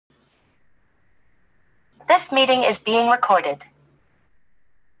This meeting is being recorded.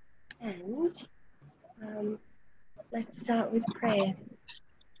 And let's start with prayer.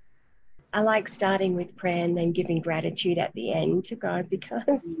 I like starting with prayer and then giving gratitude at the end to God,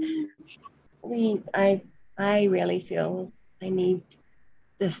 because I really feel I need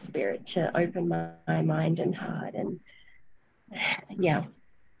the Spirit to open my mind and heart. And yeah,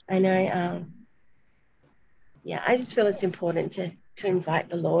 I know. I just feel it's important to invite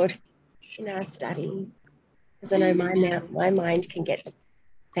the Lord in our study, because I know my mind can get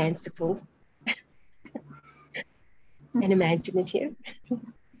fanciful and imaginative.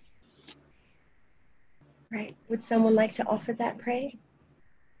 Right. Would someone like to offer that prayer?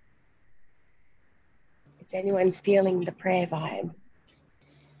 Is anyone feeling the prayer vibe?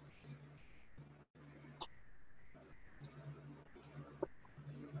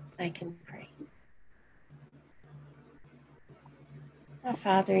 I can pray. Our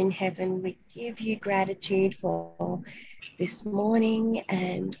Father in heaven, we give you gratitude for this morning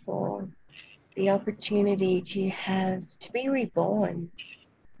and for the opportunity to be reborn,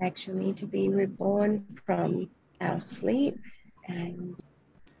 actually, to be reborn from our sleep and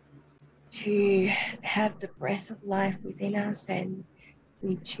to have the breath of life within us. And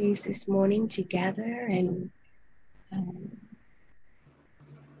we choose this morning to gather and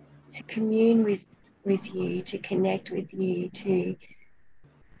to commune with you, to connect with you, to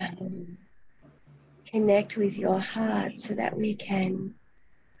connect with your heart, so that we can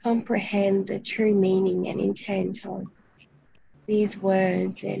comprehend the true meaning and intent of these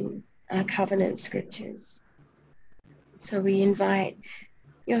words in our covenant scriptures. So we invite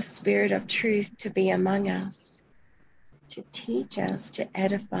your Spirit of truth to be among us, to teach us, to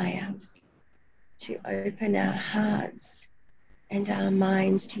edify us, to open our hearts and our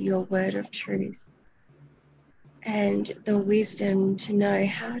minds to your word of truth, and the wisdom to know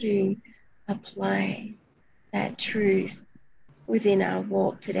how to apply that truth within our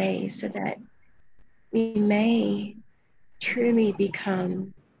walk today, so that we may truly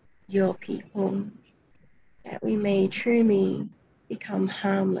become your people, that we may truly become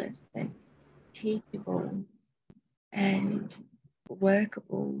harmless and teachable and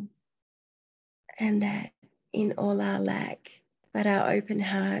workable, and that in all our lack, but our open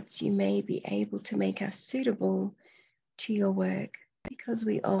hearts, you may be able to make us suitable to your work, because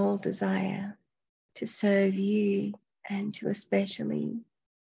we all desire to serve you and to especially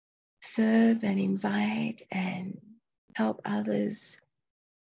serve and invite and help others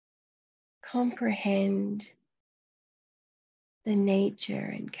comprehend the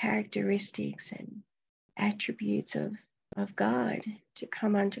nature and characteristics and attributes of God, to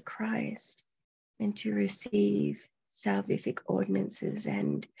come unto Christ and to receive salvific ordinances.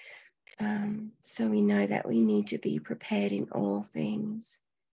 And so we know that we need to be prepared in all things.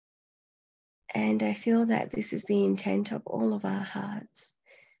 And I feel that this is the intent of all of our hearts,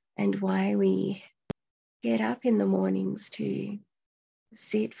 and why we get up in the mornings to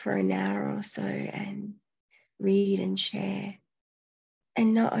sit for an hour or so and read and share.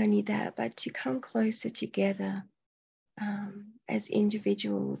 And not only that, but to come closer together as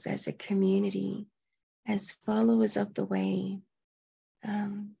individuals, as a community, as followers of the way,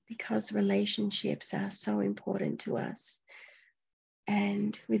 because relationships are so important to us.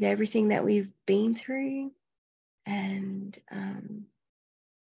 And with everything that we've been through, and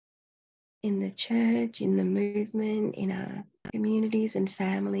in the church, in the movement, in our communities and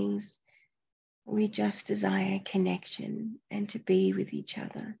families, we just desire connection and to be with each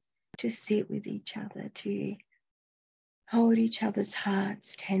other, to sit with each other, to hold each other's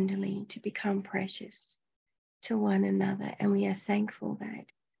hearts tenderly, to become precious to one another. And we are thankful that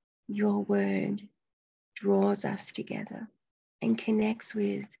your word draws us together and connects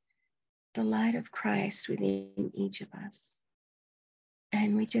with the light of Christ within each of us.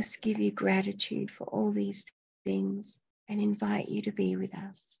 And we just give you gratitude for all these things and invite you to be with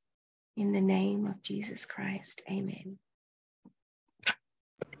us. In the name of Jesus Christ, amen.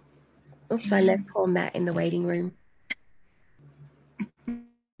 Oops, I left poor Matt in the waiting room.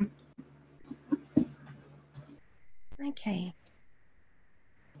 Okay.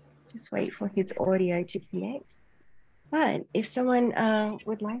 Just wait for his audio to connect. But if someone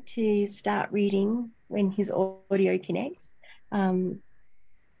would like to start reading when his audio connects,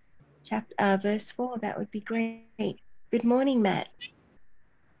 verse 4, that would be great. Good morning, Matt.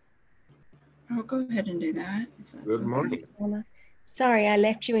 I'll go ahead and do that. If that's Good morning. Okay. Sorry, I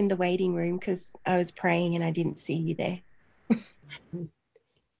left you in the waiting room because I was praying and I didn't see you there.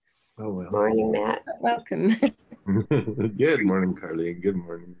 Oh, well. Morning, Matt. Welcome. Good morning, Carly. Good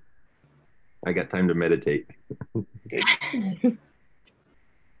morning. I got time to meditate. Good.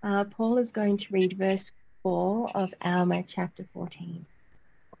 Paul is going to read verse 4 of Alma chapter 14.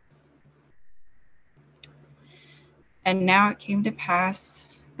 And now it came to pass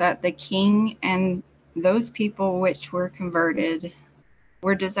that the king and those people which were converted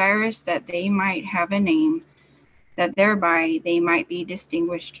were desirous that they might have a name, that thereby they might be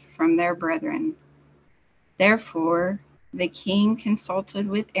distinguished from their brethren. Therefore the king consulted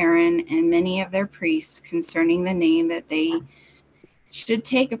with Aaron and many of their priests concerning the name that they should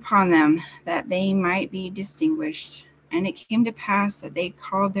take upon them, that they might be distinguished. And it came to pass that they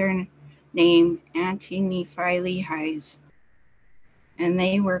called their name Anti-Nephi-Lehi, and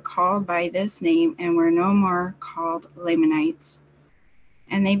they were called by this name and were no more called Lamanites.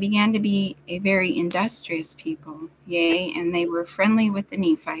 And they began to be a very industrious people, yea, and they were friendly with the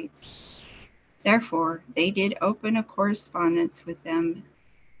Nephites. Therefore they did open a correspondence with them,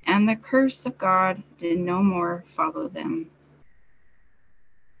 and the curse of God did no more follow them.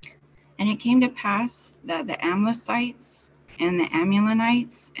 And it came to pass that the Amlicites and the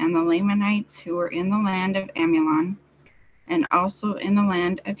Amulonites and the Lamanites who were in the land of Amulon, and also in the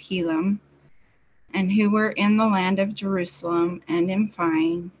land of Helam, and who were in the land of Jerusalem and in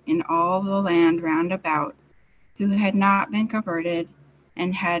Phine, in all the land round about, who had not been converted,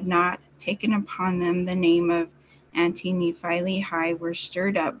 and had not taken upon them the name of Anti-Nephi-Lehi, were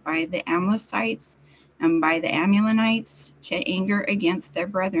stirred up by the Amlicites and by the Amulonites to anger against their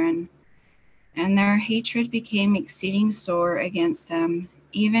brethren. And their hatred became exceeding sore against them,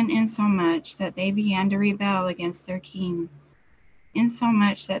 even insomuch that they began to rebel against their king,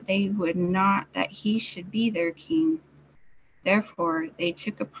 insomuch that they would not that he should be their king. Therefore they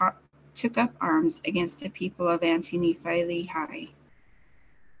took up arms against the people of Anti-Nephi-Lehi.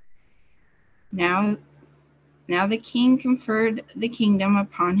 Now the king conferred the kingdom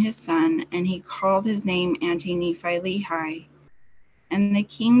upon his son, and he called his name Anti-Nephi-Lehi. And the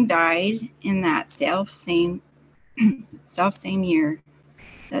king died in that selfsame year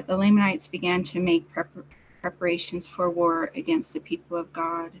that the Lamanites began to make preparations for war against the people of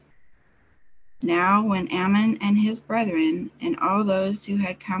God. Now when Ammon and his brethren and all those who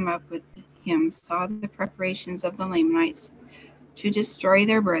had come up with him saw the preparations of the Lamanites to destroy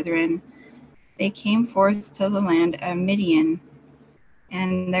their brethren, they came forth to the land of Midian,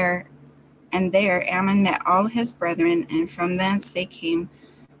 and there Ammon met all his brethren, and from thence they came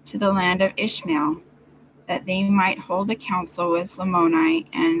to the land of Ishmael, that they might hold a council with Lamoni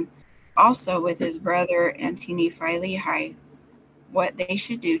and also with his brother Anti-Nephi-Lehi, what they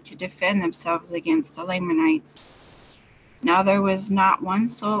should do to defend themselves against the Lamanites. Now there was not one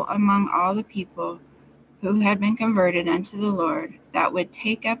soul among all the people who had been converted unto the Lord that would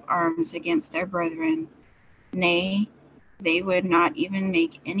take up arms against their brethren. Nay, they would not even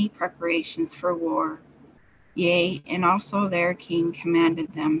make any preparations for war. Yea, and also their king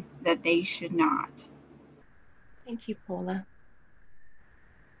commanded them that they should not. Thank you, Paula.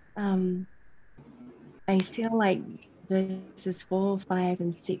 I feel like verses 4, 5,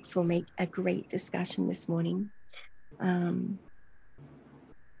 and 6 will make a great discussion this morning.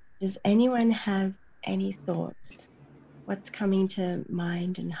 Does anyone have any thoughts? What's coming to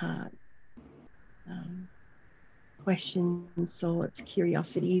mind and heart? Questions, thoughts,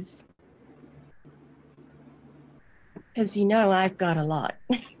 curiosities? Because you know I've got a lot.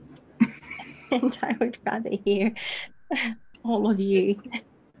 And I would rather hear all of you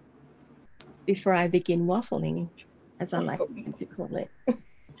before I begin waffling, as I like to call it. I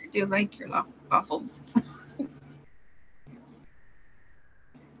do like your waffles.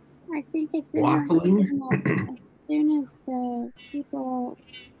 I think it's Waffling? interesting that as soon as the people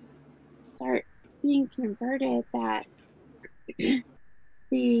start being converted, that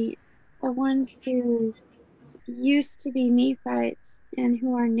the ones who used to be Nephites and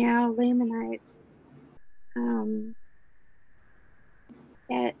who are now Lamanites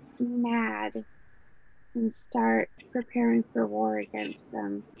get mad and start preparing for war against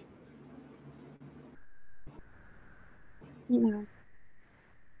them. You know,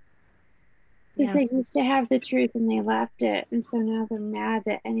 because they used to have the truth and they left it, and so now they're mad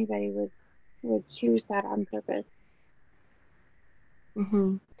that anybody would choose that on purpose.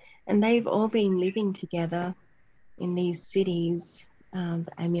 Mm-hmm. And they've all been living together in these cities, the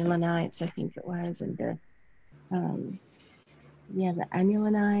Amulonites, I think it was, and the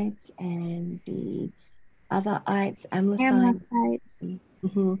Amulonites and the other ites, Amlicites,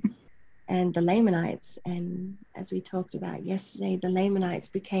 mm-hmm, and the Lamanites. And as we talked about yesterday, the Lamanites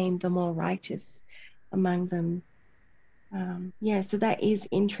became the more righteous among them. So that is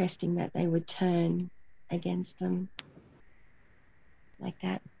interesting that they would turn against them like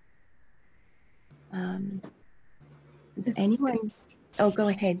that. Does anyone? Oh, go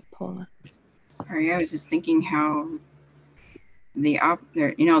ahead, Paula. Sorry, I was just thinking how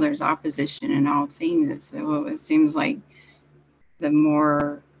there's opposition in all things. So it seems like the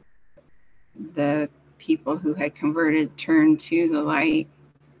more the people who had converted turned to the light,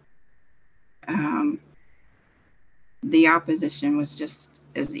 the opposition was just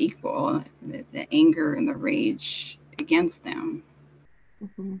as equal, the anger and the rage against them.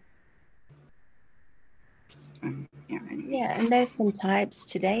 Mhm. So, yeah, anyway. Yeah, and there's some types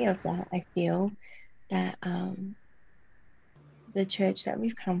today of that, I feel, that the church that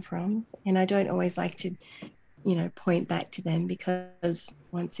we've come from, and I don't always like to, point back to them because,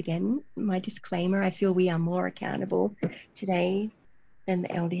 once again, my disclaimer, I feel we are more accountable today than the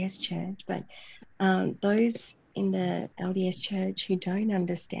LDS church. But those in the LDS church who don't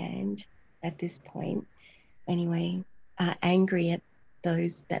understand at this point, anyway, are angry at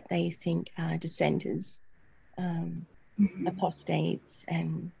those that they think are dissenters, apostates,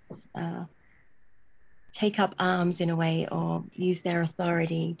 and take up arms in a way, or use their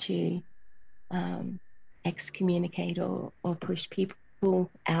authority to excommunicate or push people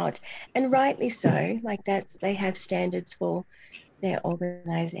out. And rightly so, like they have standards for their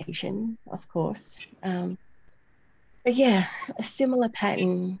organization, of course. But yeah, a similar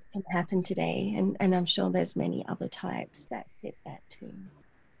pattern can happen today, and I'm sure there's many other types that fit that too.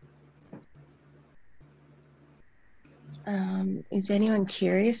 Is anyone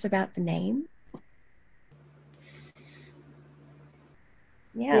curious about the name?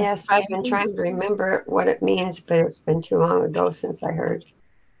 Yeah. Yes, I've been trying to remember what it means, but it's been too long ago since I heard.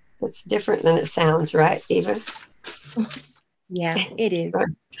 It's different than it sounds, right, Eva? Yeah, it is.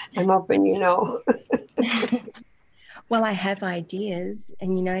 I'm hoping you know. Well, I have ideas,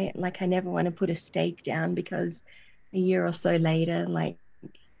 and like I never want to put a stake down, because a year or so later, like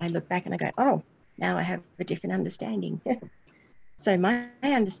I look back and I go, oh, now I have a different understanding. So my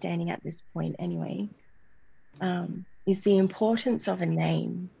understanding at this point, anyway, is the importance of a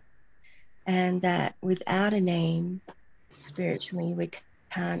name, and that without a name, spiritually, we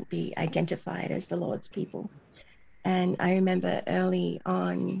can't be identified as the Lord's people. And I remember early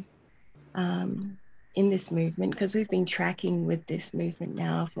on in this movement, because we've been tracking with this movement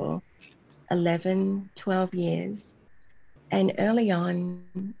now for 11, 12 years. And early on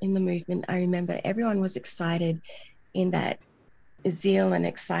in the movement, I remember everyone was excited in that zeal and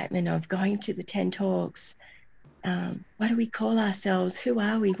excitement of going to the 10 talks. What do we call ourselves? Who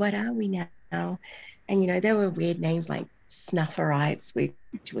are we? What are we now? And, there were weird names like Snufferites, which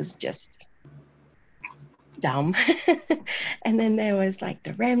was just dumb. And then there was like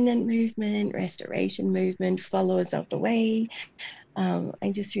the remnant movement, restoration movement, followers of the way.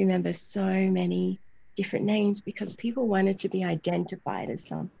 I just remember so many different names because people wanted to be identified as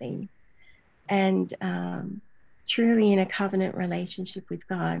something. And truly in a covenant relationship with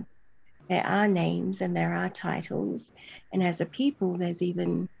God, there are names and there are titles. And as a people, there's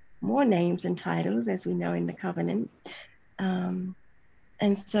even more names and titles, as we know in the covenant. And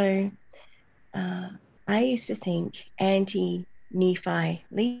so I used to think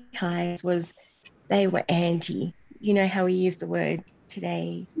Anti-Nephi-Lehi was they were anti. You know how we use the word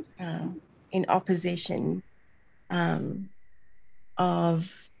today in opposition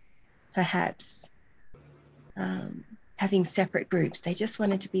of perhaps having separate groups. They just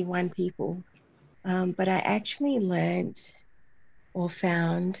wanted to be one people. But I actually learned or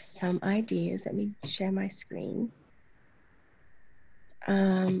found some ideas. Let me share my screen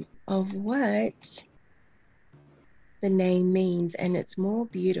of what the name means, and it's more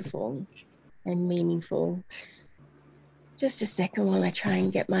beautiful and meaningful. Just a second while I try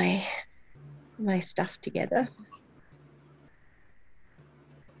and get my stuff together.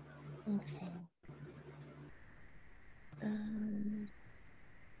 Okay.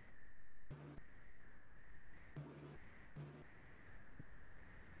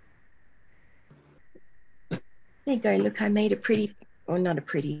 There you go. Look, I made a pretty, or not a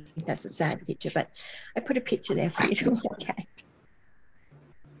pretty, that's a sad picture, but I put a picture there for you to look at.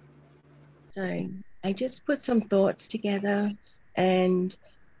 So I just put some thoughts together, and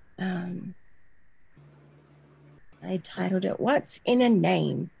I titled it, What's in a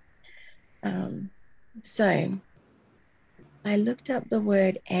Name? So I looked up the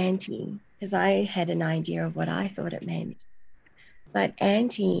word anti because I had an idea of what I thought it meant. But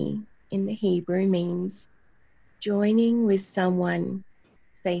anti in the Hebrew means joining with someone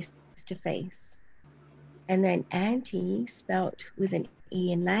face to face. And then anti, spelt with an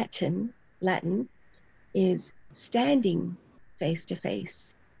E in Latin, is standing face to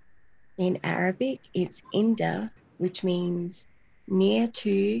face. In Arabic, it's inda, which means near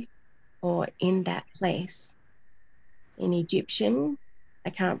to or in that place. In Egyptian, I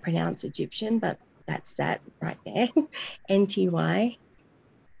can't pronounce Egyptian, but that's that right there, NTY,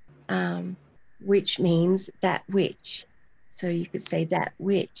 which means that which. So you could say that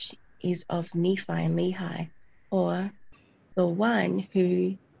which is of Nephi and Lehi, or the one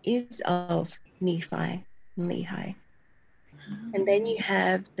who is of Nephi and Lehi. And then you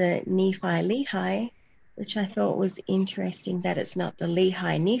have the Nephi-Lehi, which I thought was interesting that it's not the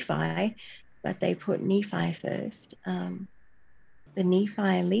Lehi-Nephi, but they put Nephi first. The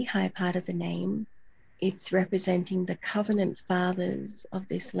Nephi-Lehi part of the name, it's representing the covenant fathers of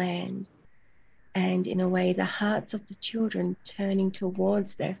this land. And in a way, the hearts of the children turning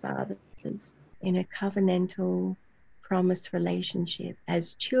towards their fathers in a covenantal promise relationship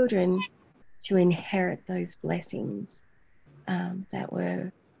as children to inherit those blessings that were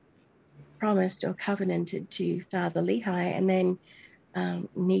promised or covenanted to Father Lehi. And then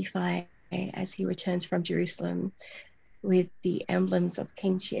Nephi, as he returns from Jerusalem with the emblems of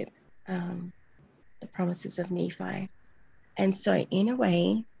kingship, the promises of Nephi. And so in a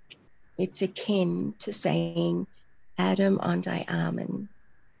way, it's akin to saying Adam Ondai Amen.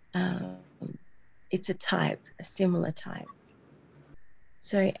 It's a type, a similar type.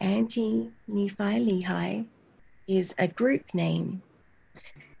 So Anti-Nephi-Lehi is a group name,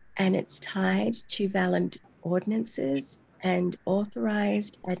 and it's tied to valid ordinances and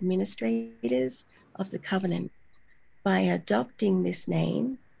authorized administrators of the covenant. By adopting this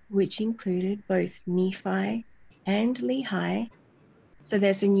name, which included both Nephi and Lehi, so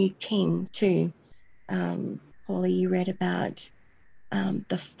there's a new king too. Paula, you read about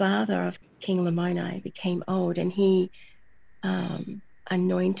the father of King Lamoni became old, and he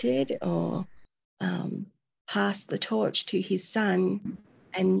anointed or passed the torch to his son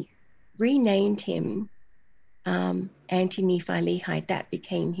and renamed him Anti-Nephi-Lehi. That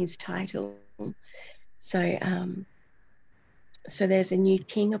became his title. So, so there's a new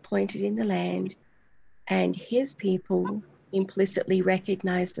king appointed in the land, and his people implicitly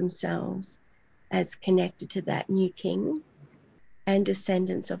recognize themselves as connected to that new king and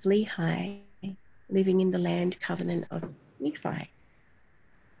descendants of Lehi living in the land covenant of Nephi.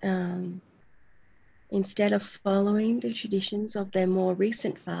 Instead of following the traditions of their more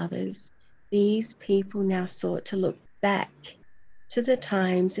recent fathers, these people now sought to look back to the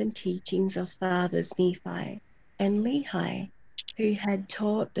times and teachings of fathers Nephi and Lehi, who had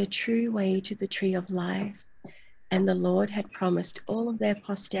taught the true way to the tree of life, and the Lord had promised all of their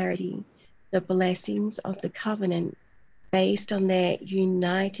posterity the blessings of the covenant based on their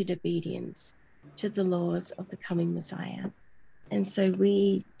united obedience to the laws of the coming Messiah. And so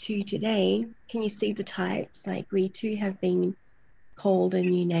we too today, can you see the types? Like we too have been called a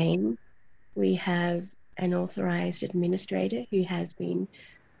new name. We have an authorized administrator who has been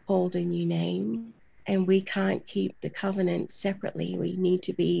called a new name, and we can't keep the covenant separately. We need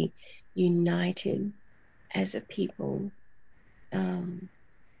to be united as a people.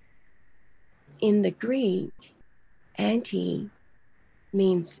 In the Greek, anti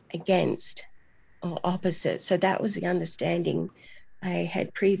means against or opposite. So that was the understanding I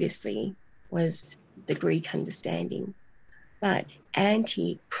had previously, was the Greek understanding. But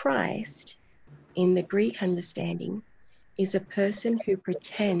anti-Christ in the Greek understanding is a person who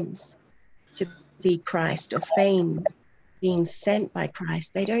pretends to be Christ or feigns being sent by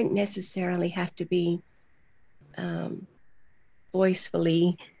Christ. They don't necessarily have to be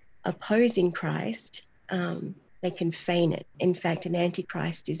voicefully opposing Christ. They can feign it. In fact, an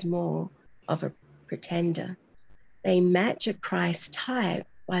antichrist is more of a pretender. They match a Christ type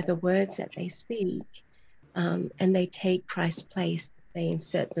by the words that they speak, and they take Christ's place. They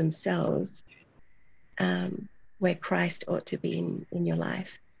insert themselves where Christ ought to be in your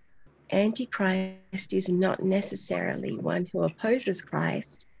life. Antichrist is not necessarily one who opposes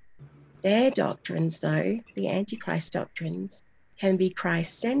Christ. Their doctrines, though, the Antichrist doctrines, can be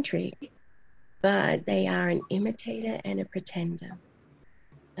Christ-centric, but they are an imitator and a pretender.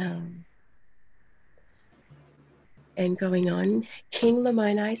 And going on, King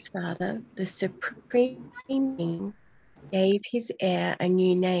Lamoni's father, the supreme king, gave his heir a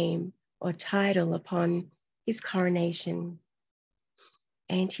new name or title upon his coronation,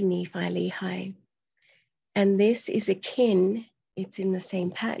 Anti-Nephi-Lehi. And this is akin, it's in the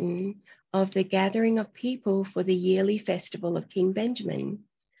same pattern, of the gathering of people for the yearly festival of King Benjamin,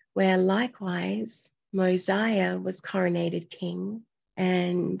 where likewise Mosiah was coronated king,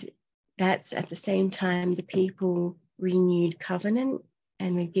 and that's at the same time the people renewed covenant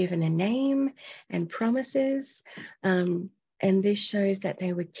and were given a name and promises. And this shows that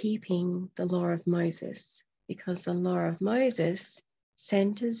they were keeping the law of Moses, because the law of Moses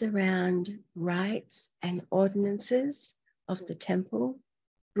centers around rites and ordinances of the temple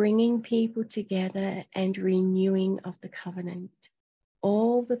bringing people together and renewing of the covenant.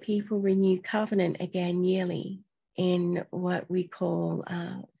 All the people renew covenant again yearly in what we call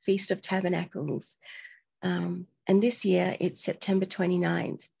Feast of Tabernacles. And this year it's September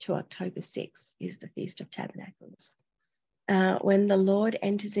 29th to October 6th is the Feast of Tabernacles. When the Lord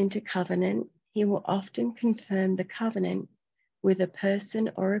enters into covenant, he will often confirm the covenant with a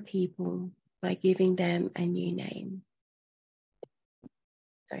person or a people by giving them a new name.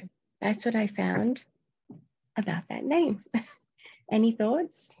 So that's what I found about that name. Any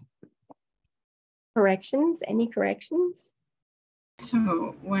thoughts? Corrections? Any corrections?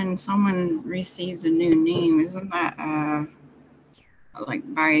 So when someone receives a new name, isn't that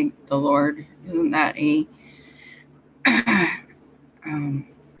like by the Lord? Isn't that a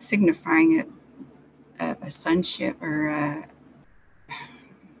signifying a sonship, or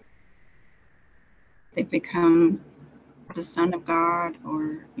they become the son of God,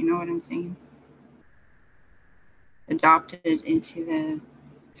 or you know what I'm saying? Adopted into the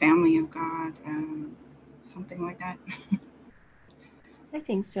family of God, something like that. I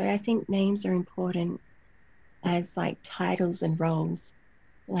think so. I think names are important as like titles and roles.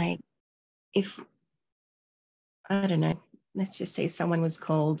 Like if, I don't know, let's just say someone was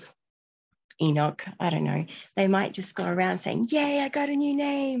called Enoch, I don't know, they might just go around saying, yay, I got a new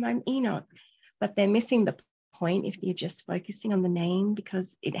name, I'm Enoch. But they're missing the point if you're just focusing on the name,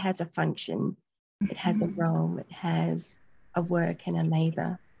 because it has a function, it has a role, it has a work and a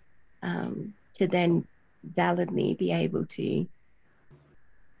labor to then validly be able to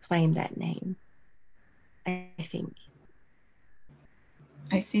claim that name, I think.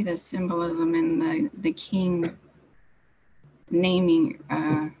 I see the symbolism in the king naming,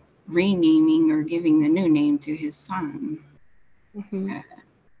 renaming, or giving the new name to his son. Mm-hmm.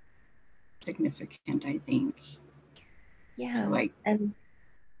 Significant, I think. Yeah. So like, and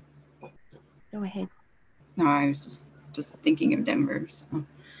go ahead. no, I was just thinking of Denver, so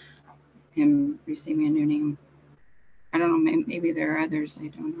him receiving a new name. I don't know, maybe there are others, I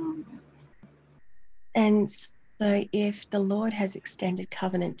don't know. But. And so if the Lord has extended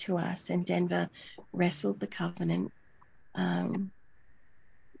covenant to us and Denver wrestled the covenant,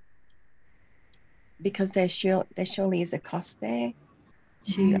 because there surely is a cost there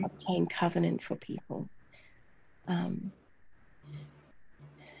to obtain covenant for people.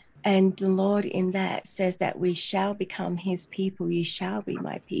 And the Lord in that says that we shall become his people. You shall be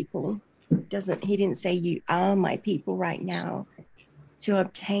my people. He didn't say you are my people right now. To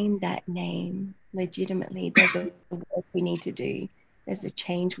obtain that name legitimately, there's a work we need to do. There's a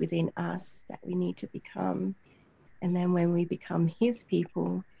change within us that we need to become. And then when we become his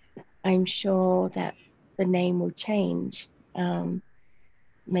people, I'm sure that the name will change.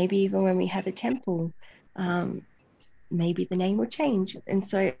 Maybe even when we have a temple, maybe the name will change. And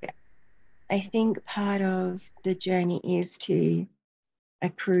so I think part of the journey is to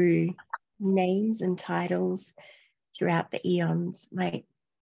accrue names and titles throughout the eons. Like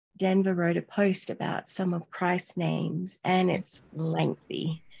Denver wrote a post about some of Christ's names, and it's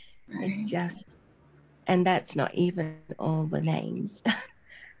lengthy. Right. And that's not even all the names.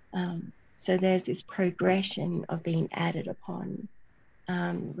 So there's this progression of being added upon,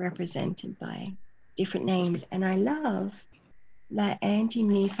 represented by different names. And I love that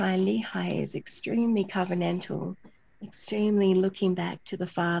Anti-Nephi-Lehi is extremely covenantal, extremely looking back to the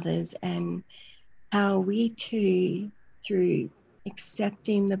fathers, and how we too, through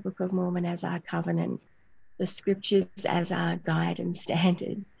accepting the Book of Mormon as our covenant, the scriptures as our guide and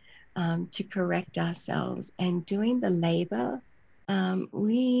standard, to correct ourselves and doing the labor,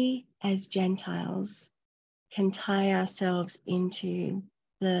 we as Gentiles can tie ourselves into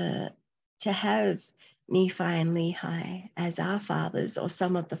to have Nephi and Lehi as our fathers, or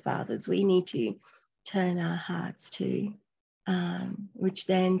some of the fathers. We need to turn our hearts to, which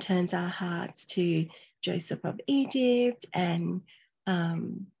then turns our hearts to Joseph of Egypt and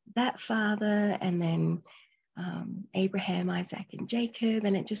that father, and then Abraham, Isaac, and Jacob,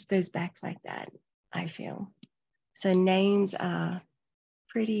 and it just goes back like that, I feel. So names are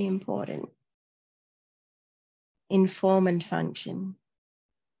pretty important in form and function.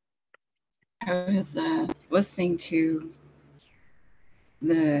 I was listening to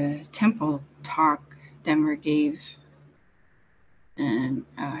the temple talk Denver gave in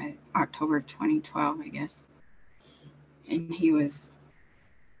October 2012, I guess. And he was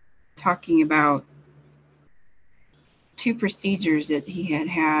talking about two procedures that he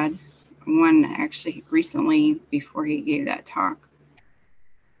had. One actually recently before he gave that talk,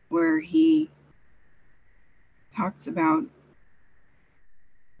 where he talks about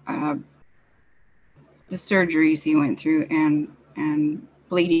the surgeries he went through and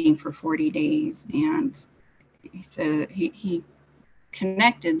bleeding for 40 days. And he said he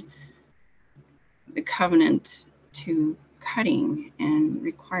connected the covenant to cutting and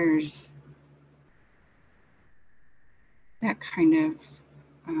requires that kind of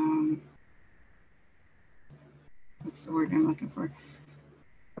what's the word I'm looking for?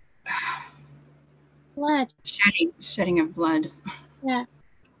 Blood. Shedding of blood. Yeah.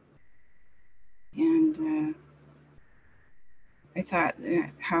 And I thought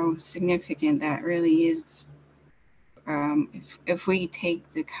how significant that really is. If we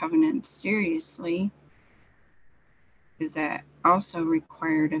take the covenant seriously, is that also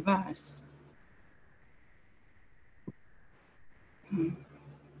required of us? I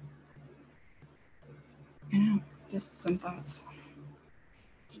know, just some thoughts.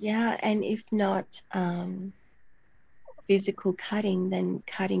 Yeah, and if not physical cutting, then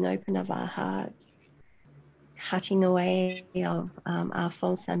cutting open of our hearts, cutting away of our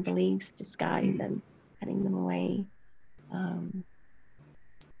false unbeliefs, discarding them, cutting them away,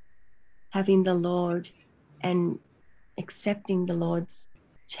 having the Lord and accepting the Lord's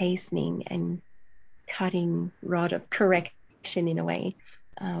chastening and cutting rod of correction in a way.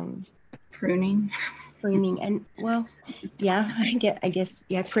 Pruning. And well, yeah, I guess,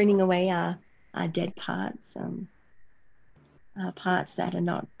 yeah, pruning away our dead parts, parts that are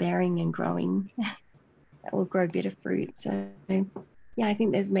not bearing and growing, that will grow bitter fruit. So yeah, I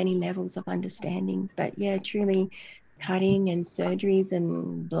think there's many levels of understanding, but yeah, truly cutting and surgeries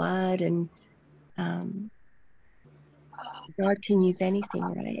and blood and God can use anything,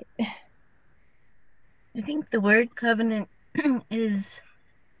 right? I think the word covenant is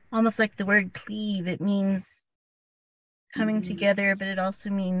almost like the word cleave. It means coming together, but it also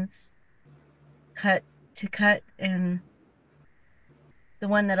means to cut. And the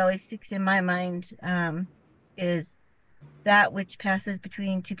one that always sticks in my mind is that which passes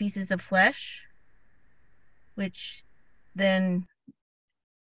between two pieces of flesh, which then,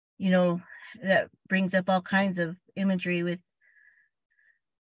 that brings up all kinds of imagery with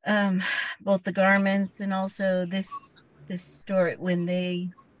both the garments and also this story when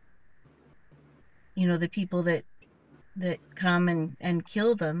they, the people that come and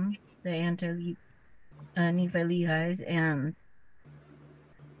kill them, the Anti-Nephi-Lehis, and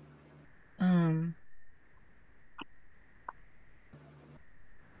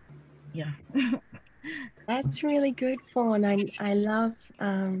yeah. That's really good, Fawn. I love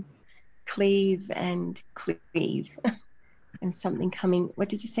cleave and cleave and something coming. What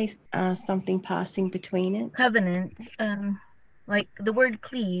did you say? Something passing between it? Covenant, like the word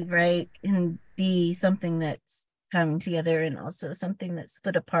cleave, right, can be something that's coming together and also something that's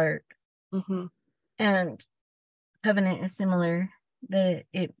split apart. Mm-hmm. And covenant is similar, that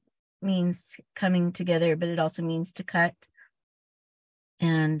it means coming together, but it also means to cut.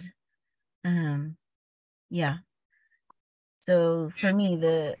 And yeah, so for me,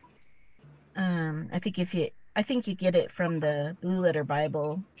 I think you get it from the Blue Letter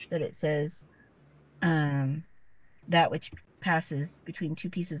Bible, that it says that which passes between two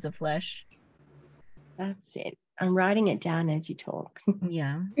pieces of flesh. That's it. I'm writing it down as you talk.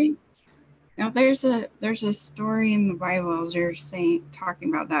 Yeah. Now there's a story in the Bible as you're talking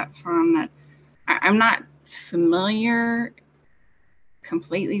about that from that I'm not familiar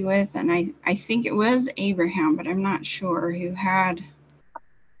completely with, and I think it was Abraham, but I'm not sure, who had,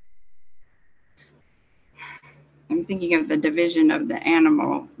 I'm thinking of the division of the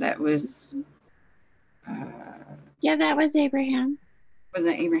animal that was Yeah, that was Abraham. Was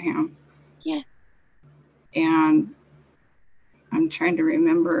it Abraham? Yeah. And I'm trying to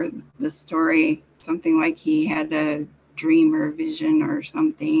remember the story, something like he had a dream or a vision or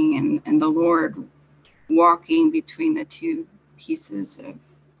something, and the Lord walking between the two pieces of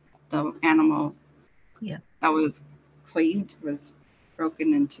the animal, Yeah, that was cleaved, was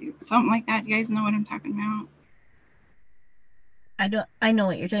broken into, something like that. You guys know what I'm talking about? I know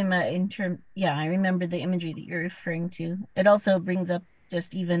what you're talking about yeah, I remember the imagery that you're referring to. It also brings up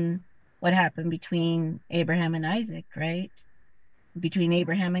just even what happened between Abraham and Isaac, right? Between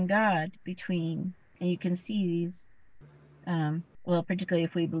Abraham and God, and you can see these, well, particularly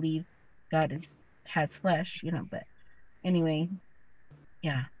if we believe God has flesh, but anyway,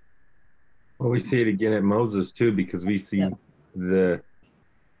 yeah. Well, we see it again at Moses too, because we see they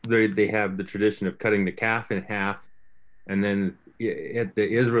have the tradition of cutting the calf in half, and then at the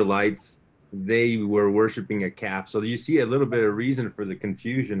Israelites, they were worshiping a calf. So you see a little bit of reason for the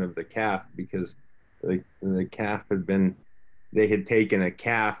confusion of the calf, because the calf they had taken a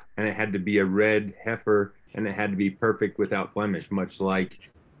calf and it had to be a red heifer and it had to be perfect without blemish, much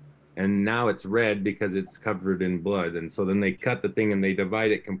like and now it's red because it's covered in blood. And so then they cut the thing and they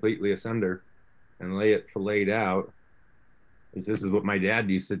divide it completely asunder and lay it filleted out. This is what my dad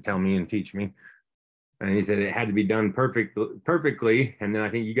used to tell me and teach me. And he said it had to be done perfectly. And then I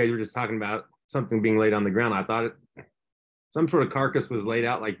think you guys were just talking about something being laid on the ground. I thought some sort of carcass was laid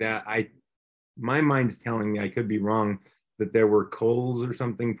out like that. My mind's telling me, I could be wrong, that there were coals or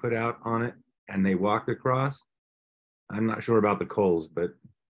something put out on it and they walked across. I'm not sure about the coals, but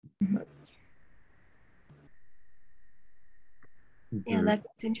Yeah,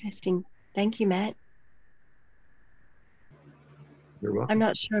 that's interesting. Thank you, Matt. You're welcome. I'm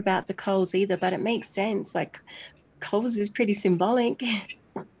not sure about the coals either, but it makes sense. Like, coals is pretty symbolic.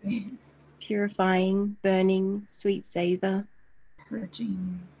 Purifying, burning, sweet savor.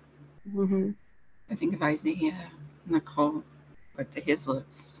 Purging. Mm-hmm. I think of Isaiah and the coal put to his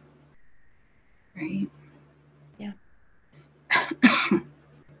lips. Right? Yeah.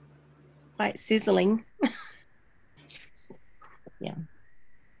 It's quite sizzling. Yeah.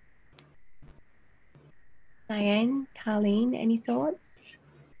 Diane, Carlene, any thoughts?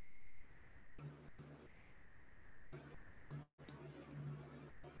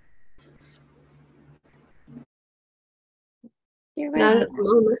 You're Not right. at the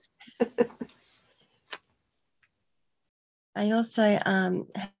moment. I also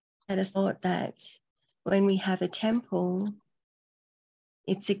had a thought that when we have a temple,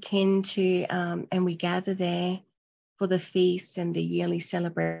 it's akin to, and we gather there for the feasts and the yearly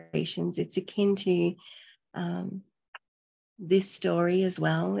celebrations, it's akin to this story as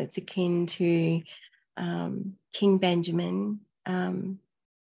well. It's akin to King Benjamin.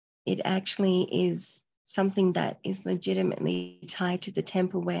 It actually is something that is legitimately tied to the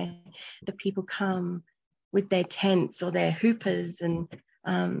temple, where the people come with their tents or their hoopers, and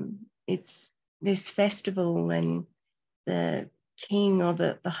it's this festival, and the king or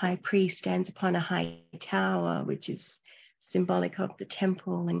the high priest stands upon a high tower, which is symbolic of the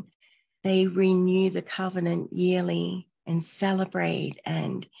temple, and they renew the covenant yearly and celebrate,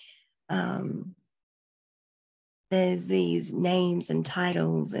 and there's these names and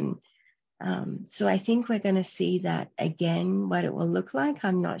titles, and so I think we're going to see that again. What it will look like,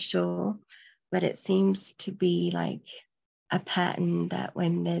 I'm not sure, but it seems to be like a pattern that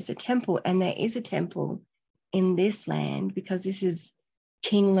when there's a temple, and there is a temple in this land, because this is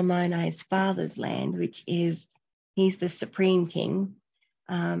King Lamoni's father's land, which is, he's the supreme king,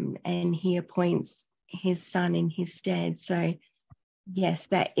 and he appoints his son in his stead. So yes,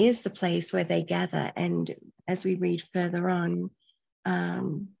 that is the place where they gather. And as we read further on,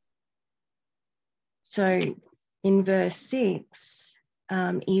 so in verse 6,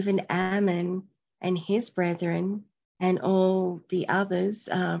 even Ammon and his brethren and all the others,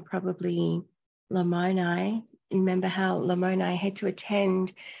 probably Lamoni. Remember how Lamoni had to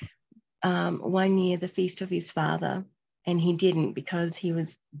attend 1 year the feast of his father, and he didn't because he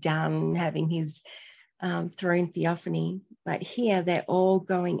was down having his throne theophany. But here they're all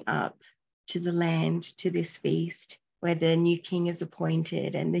going up to the land to this feast where the new king is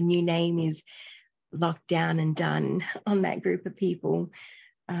appointed and the new name is locked down and done on that group of people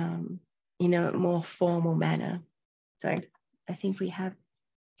in a more formal manner. So I think we have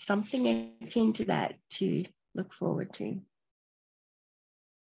something akin to that to look forward to.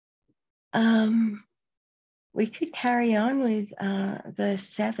 We could carry on with verse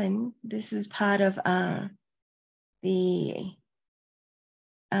 7. This is part of the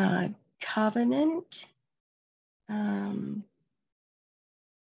covenant.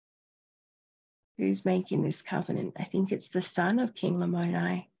 Who's making this covenant? I think it's the son of King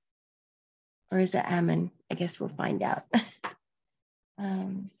Lamoni. Or is it Ammon? I guess we'll find out.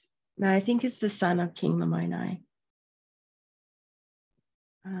 No, I think it's the son of King Lamoni.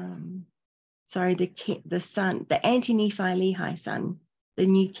 Sorry, the son, the Anti-Nephi-Lehi son, the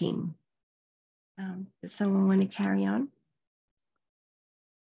new king. Does someone want to carry on?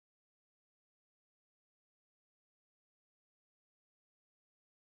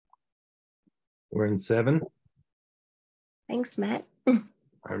 We're in 7. Thanks, Matt.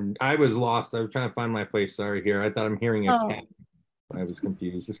 I was lost. I was trying to find my place. Sorry here. I thought I'm hearing a cat. I was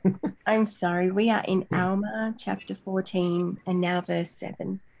confused. I'm sorry. We are in Alma chapter 14 and now verse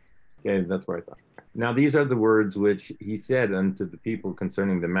 7. Okay, that's where I thought. Now these are the words which he said unto the people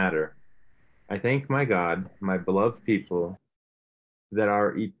concerning the matter. I thank my God, my beloved people, that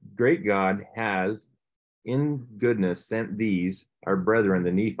our great God has in goodness sent these, our brethren,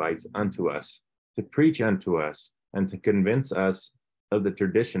 the Nephites, unto us, to preach unto us, and to convince us of the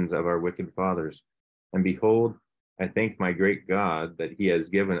traditions of our wicked fathers. And behold, I thank my great God that he has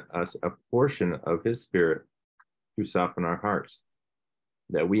given us a portion of his spirit to soften our hearts.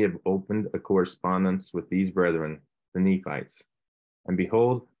 that we have opened a correspondence with these brethren, the Nephites. And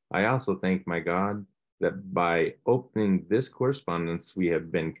behold, I also thank my God that by opening this correspondence, we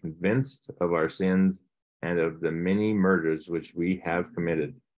have been convinced of our sins and of the many murders which we have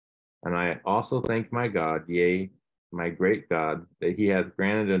committed. And I also thank my God, yea, my great God, that he hath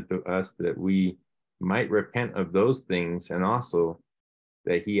granted unto us that we might repent of those things, and also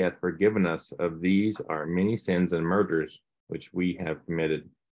that he hath forgiven us of these our many sins and murders which we have committed,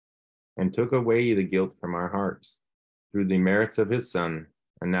 and took away the guilt from our hearts through the merits of his Son.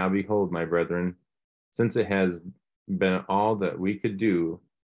 And now behold, my brethren, since it has been all that we could do,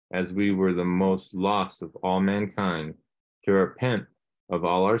 as we were the most lost of all mankind, to repent of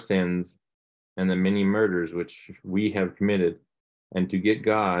all our sins and the many murders which we have committed, and to get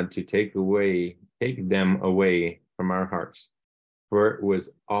God to take them away from our hearts. For it was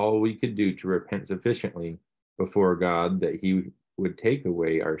all we could do to repent sufficiently before God, that he would take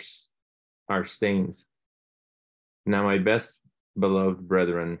away our stains. Now, my best beloved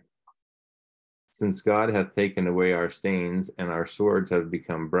brethren, since God hath taken away our stains, and our swords have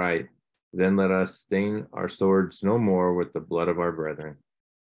become bright, then let us stain our swords no more with the blood of our brethren.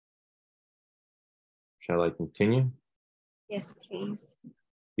 Shall I continue? Yes, please.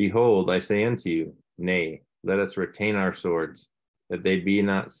 Behold, I say unto you, nay, let us retain our swords, that they be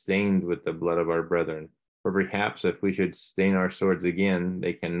not stained with the blood of our brethren. For perhaps if we should stain our swords again,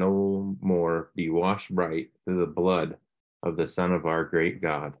 they can no more be washed bright through the blood of the Son of our great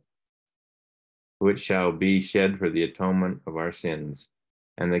God, which shall be shed for the atonement of our sins.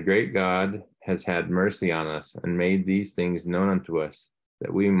 And the great God has had mercy on us, and made these things known unto us,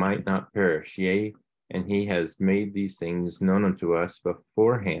 that we might not perish. Yea, and he has made these things known unto us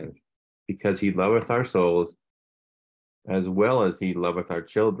beforehand, because he loveth our souls, as well as he loveth our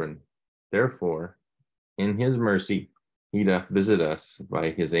children. Therefore, in his mercy, he doth visit us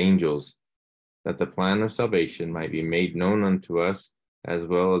by his angels, that the plan of salvation might be made known unto us, as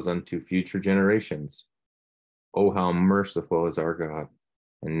well as unto future generations. Oh, how merciful is our God!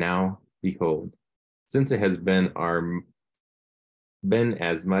 And now, behold, since it has been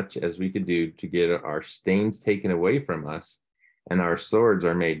as much as we could do to get our stains taken away from us, and our swords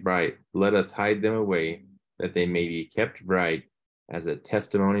are made bright, let us hide them away, that they may be kept bright as a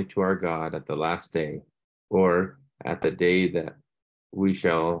testimony to our God at the last day, or at the day that we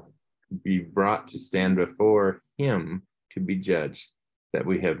shall be brought to stand before him to be judged, that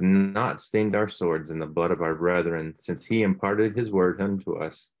we have not stained our swords in the blood of our brethren, since he imparted his word unto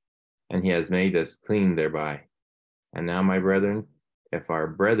us, and he has made us clean thereby. And now, my brethren, if our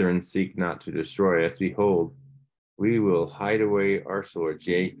brethren seek not to destroy us, behold, we will hide away our swords,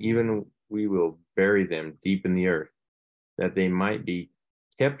 yea, even we will bury them deep in the earth, that they might be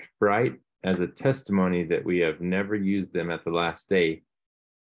kept bright as a testimony that we have never used them at the last day.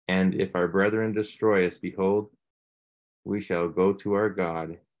 And if our brethren destroy us, behold, we shall go to our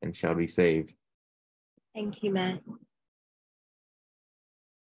God and shall be saved. Thank you, Matt.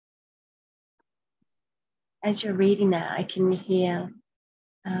 As you're reading that, I can hear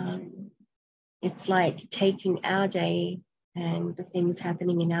it's like taking our day and the things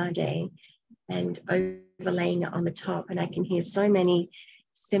happening in our day and overlaying it on the top. And I can hear so many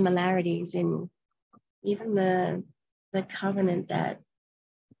similarities in even the covenant that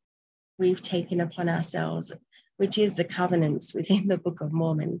we've taken upon ourselves, which is the covenants within the Book of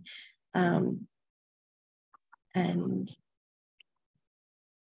Mormon. And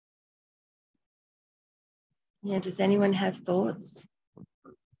yeah, does anyone have thoughts?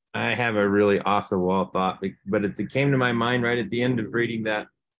 I have a really off the wall thought, but it came to my mind right at the end of reading that.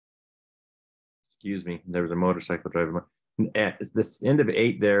 Excuse me, there was a motorcycle driving. At this end of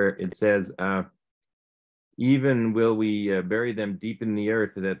 8 there, it says, even will we bury them deep in the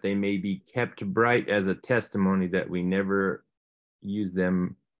earth, that they may be kept bright as a testimony that we never use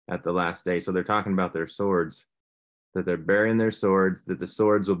them at the last day. So they're talking about their swords, that they're burying their swords, that the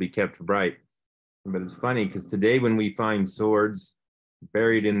swords will be kept bright. But it's funny because today when we find swords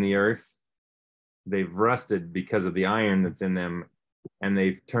buried in the earth, they've rusted because of the iron that's in them, and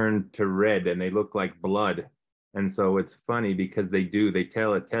they've turned to red and they look like blood. And so it's funny because they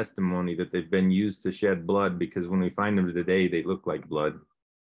tell a testimony that they've been used to shed blood, because when we find them today, they look like blood.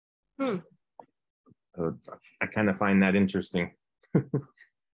 So I kind of find that interesting.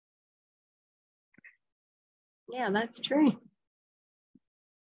 Yeah, that's true.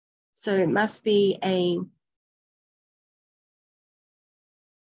 So it must be I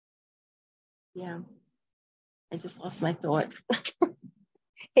just lost my thought.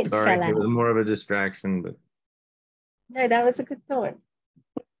 Sorry, fell out. it was more of a distraction, but No, that was a good thought.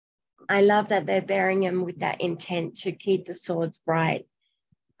 I love that they're bearing them with that intent to keep the swords bright,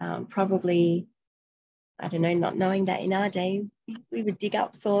 Probably, I don't know, not knowing that in our day, we would dig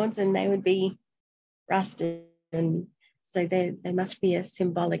up swords and they would be rusted. And so there must be a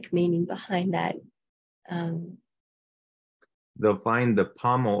symbolic meaning behind that. They'll find the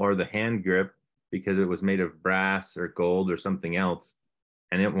pommel or the hand grip because it was made of brass or gold or something else,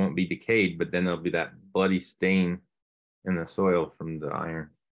 and it won't be decayed, but then there'll be that bloody stain in the soil from the iron.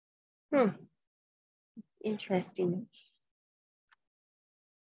 Interesting.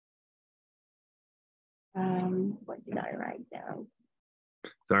 What did I write down?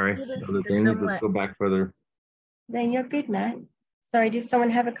 Sorry, other things. Let's go back further. Then you're good, Matt. Sorry, did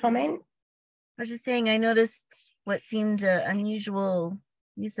someone have a comment? I was just saying, I noticed what seemed an unusual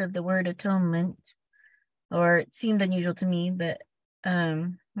use of the word atonement, or it seemed unusual to me, but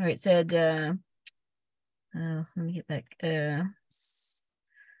where it said, let me get back,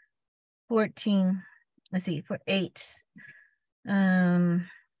 14, let's see, for 8.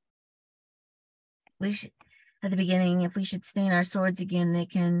 We should, at the beginning, if we should stain our swords again, they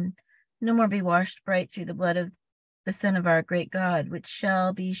can no more be washed bright through the blood of the Son of our great God, which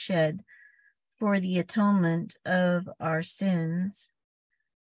shall be shed for the atonement of our sins.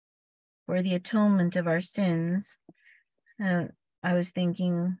 For the atonement of our sins. I was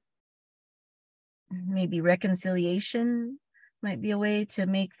thinking maybe reconciliation might be a way to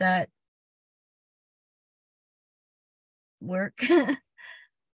make that work,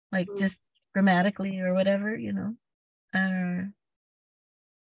 like just grammatically or whatever, you know.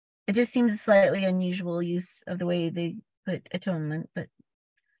 It just seems a slightly unusual use of the way they put atonement, but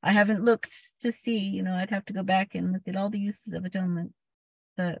I haven't looked to see, you know, I'd have to go back and look at all the uses of atonement,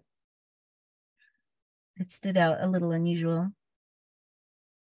 but it stood out a little unusual.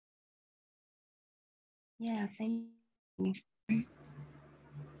 Yeah, thank you.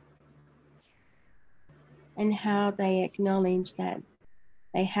 And how they acknowledge that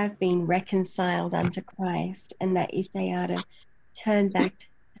they have been reconciled unto Christ, and that if they are to turn back to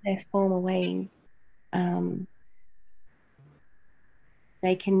their former ways,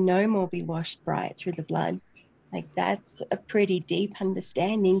 they can no more be washed bright through the blood. Like, that's a pretty deep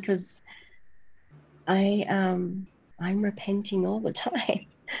understanding, because I'm repenting all the time,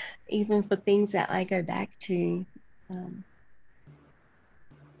 even for things that I go back to. Well,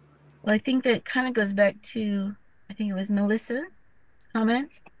 I think that kind of goes back to, I think it was Melissa's comment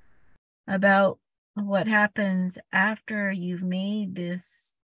about what happens after you've made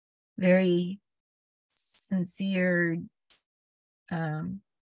this very sincere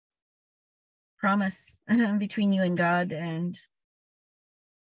promise between you and God, and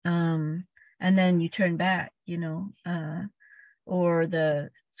then you turn back, you know, or the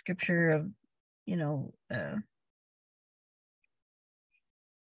scripture of, you know,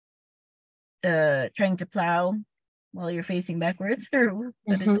 trying to plow while you're facing backwards, or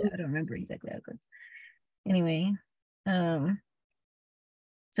what is it? I don't remember exactly how it goes. Anyway,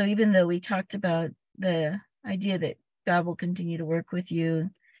 so even though we talked about the idea that God will continue to work with you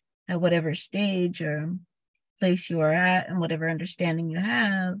at whatever stage or place you are at and whatever understanding you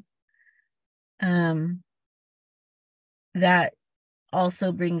have, that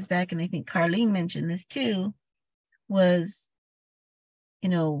also brings back, and I think Carlene mentioned this too, was, you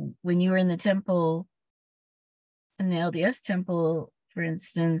know, when you were in the temple, in the LDS temple, for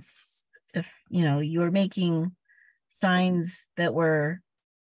instance, if, you know, you were making signs that were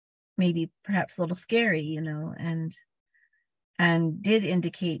maybe perhaps a little scary, you know, and did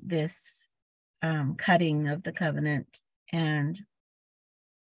indicate this cutting of the covenant, and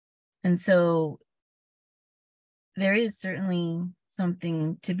so there is certainly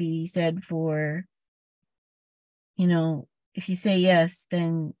something to be said for, you know, if you say yes,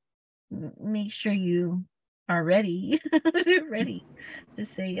 then make sure you are ready ready to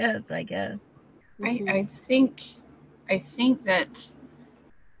say yes, I guess. I think that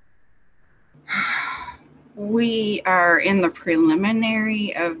we are in the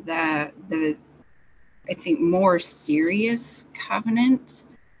preliminary of the I think more serious covenant.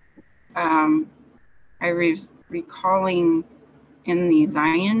 I was recalling in the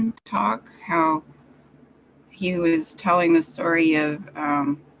Zion talk how he was telling the story of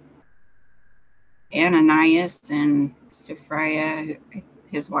Ananias and Sapphira,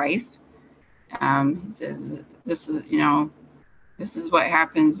 his wife. He says, this is, you know, this is what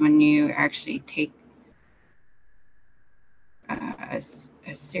happens when you actually take a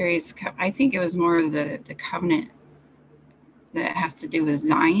serious, I think it was more of the covenant that has to do with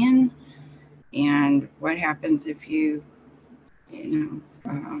Zion, and what happens if you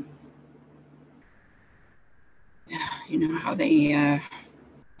know, how they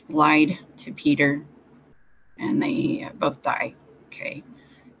lied to Peter and they both die. Okay.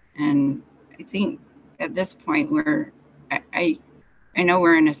 And I think at this point I know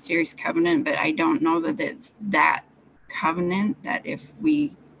we're in a serious covenant, but I don't know that it's that covenant that if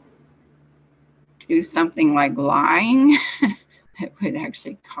we do something like lying, it would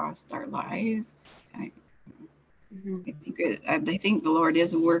actually cost our lives. I think the Lord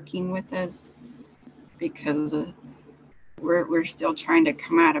is working with us because we're still trying to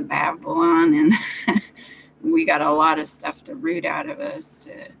come out of Babylon, and we got a lot of stuff to root out of us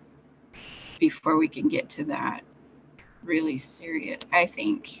before we can get to that really serious. I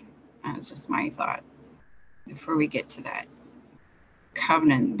think that's just my thought. Before we get to that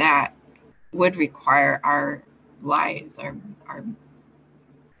covenant, that would require our lives, our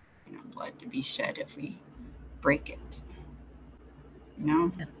blood to be shed if we break it.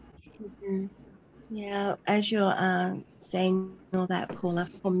 Mm-hmm. Yeah, as you're saying all that, Paula,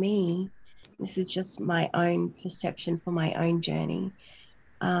 for me, this is just my own perception for my own journey,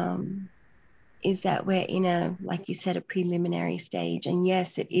 is that we're in a, like you said, a preliminary stage. And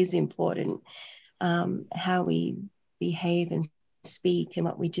yes, it is important how we behave and speak and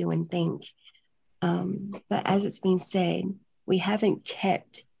what we do and think. But as it's been said, we haven't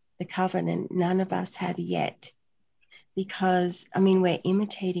kept the covenant. None of us have yet. Because, I mean, we're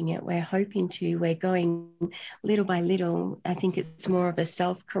imitating it, we're hoping to, we're going little by little. I think it's more of a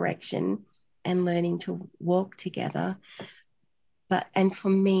self-correction and learning to walk together. And for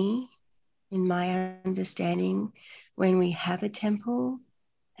me, in my understanding, when we have a temple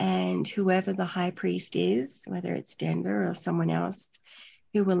and whoever the high priest is, whether it's Denver or someone else,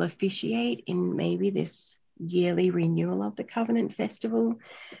 who will officiate in maybe this yearly renewal of the covenant festival,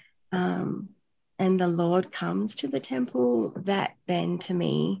 and the Lord comes to the temple, that then to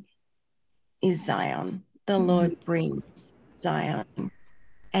me is Zion. The Lord brings Zion.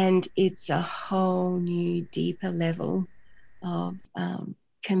 And it's a whole new, deeper level of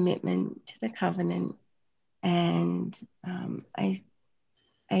commitment to the covenant. And I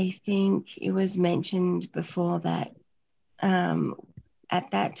think it was mentioned before that at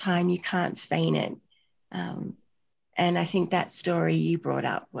that time you can't feign it. And I think that story you brought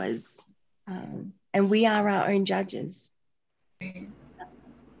up was, and we are our own judges. I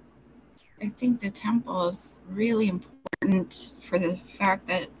think the temple is really important for the fact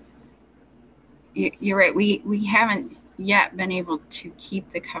that you're right. We haven't yet been able to keep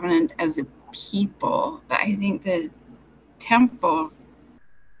the covenant as a people, but I think the temple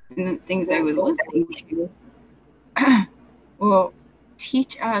and the things I was listening to will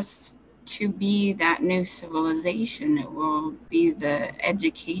teach us to be that new civilization. It will be the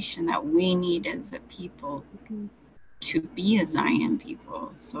education that we need as a people to be a Zion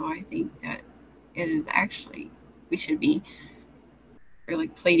people. So I think that it is actually, we should be really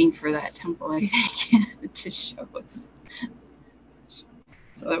pleading for that temple, I think, to show us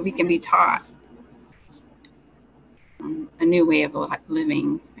so that we can be taught a new way of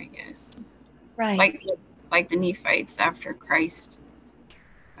living, I guess. Right. Like the Nephites after Christ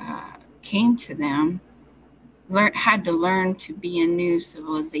came to them, had to learn to be a new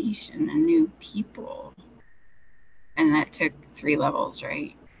civilization, a new people. And that took 3 levels,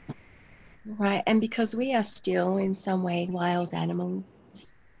 right? Right. And because we are still in some way wild animals,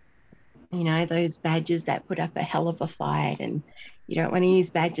 those badgers that put up a hell of a fight, and you don't want to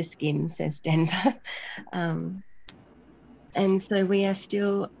use badger skin, says Denver. And so we are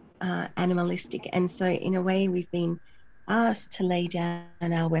still animalistic. And so in a way, we've been asked to lay down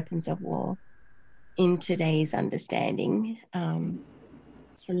our weapons of war in today's understanding, to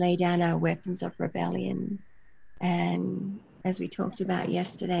lay down our weapons of rebellion. And as we talked about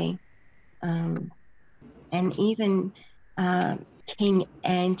yesterday, and even King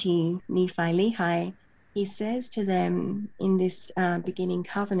Anti-Nephi-Lehi, he says to them in this beginning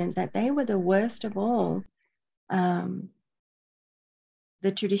covenant that they were the worst of all.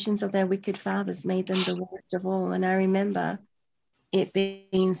 The traditions of their wicked fathers made them the worst of all. And I remember it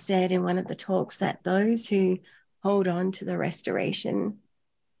being said in one of the talks that those who hold on to the restoration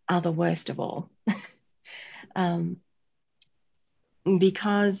are the worst of all.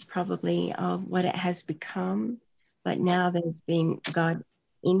 Because probably of what it has become. But now there's been God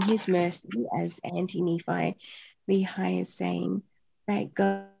in his mercy, as Anti-Nephi-Lehi is saying, that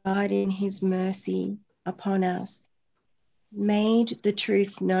God in his mercy upon us made the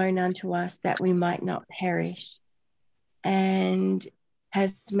truth known unto us that we might not perish, and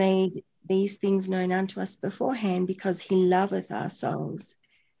has made these things known unto us beforehand, because he loveth our souls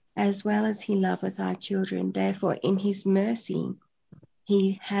as well as he loveth our children. Therefore, in his mercy,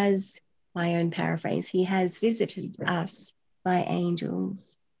 he has, my own paraphrase, he has visited us by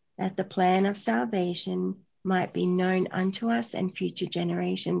angels, that the plan of salvation might be known unto us and future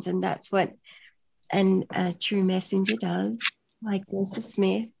generations. And that's what a true messenger does, like Joseph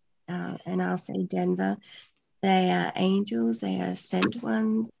Smith, and I'll say Denver. They are angels, they are sent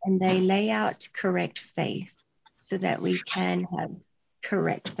ones, and they lay out correct faith so that we can have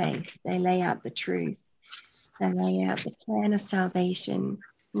correct faith. They lay out the truth. They lay out the plan of salvation,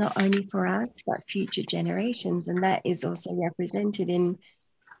 not only for us, but future generations. And that is also represented in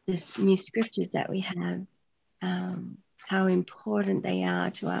this new scriptures that we have, how important they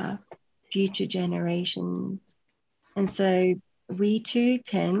are to our future generations. And so we too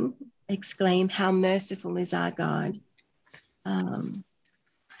can exclaim, how merciful is our God. And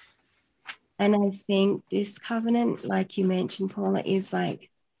I think this covenant, like you mentioned, Paula, is like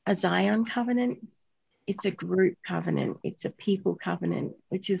a Zion covenant. It's a group covenant. It's a people covenant,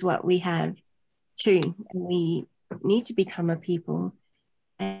 which is what we have too. And we need to become a people.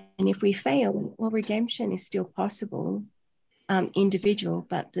 And if we fail, well, redemption is still possible, individual,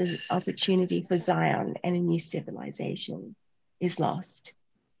 but the opportunity for Zion and a new civilization is lost.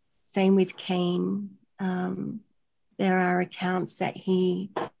 Same with Cain. There are accounts that he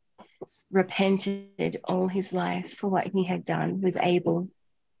repented all his life for what he had done with Abel,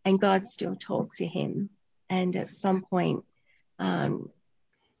 and God still talked to him. And at some point,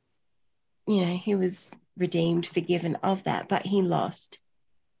 he was redeemed, forgiven of that, but he lost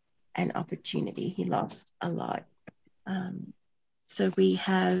an opportunity. He lost a lot. So we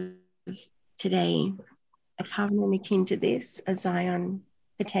have today a covenant akin to this, a Zion,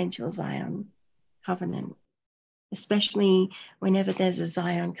 potential Zion covenant, especially whenever there's a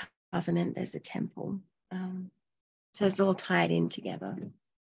Zion covenant, there's a temple. So it's all tied in together.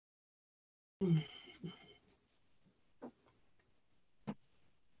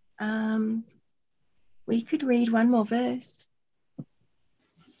 We could read one more verse.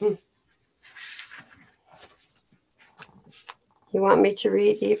 You want me to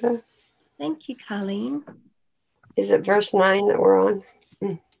read, Eva? Thank you, Colleen. Is it verse 9 that we're on?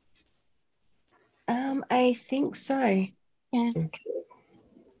 I think so. Yeah. Okay.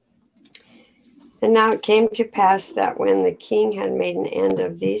 And now it came to pass that when the king had made an end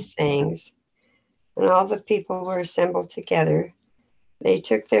of these sayings, and all the people were assembled together, they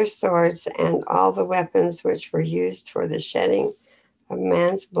took their swords and all the weapons which were used for the shedding of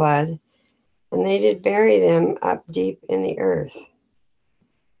man's blood, and they did bury them up deep in the earth.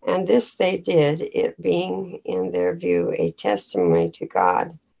 And this they did, it being in their view a testimony to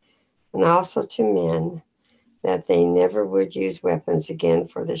God, and also to men, that they never would use weapons again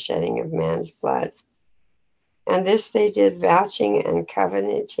for the shedding of man's blood. And this they did, vouching and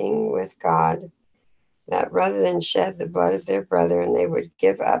covenanting with God, that rather than shed the blood of their brethren, they would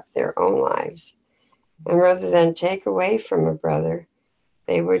give up their own lives. And rather than take away from a brother,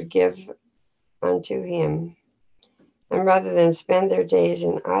 they would give unto him. And rather than spend their days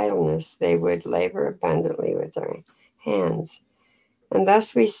in idleness, they would labor abundantly with their hands. And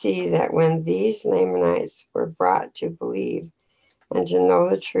thus we see that when these Lamanites were brought to believe and to know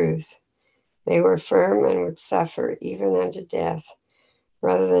the truth, they were firm and would suffer even unto death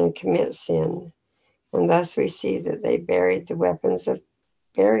rather than commit sin. And thus we see that they buried the weapons of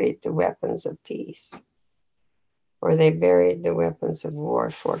peace, or they buried the weapons of war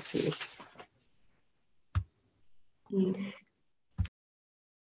for peace.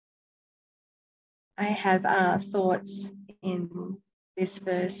 I have thoughts in this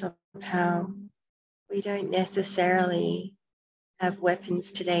verse of how we don't necessarily have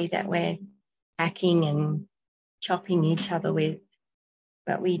weapons today that we're hacking and chopping each other with,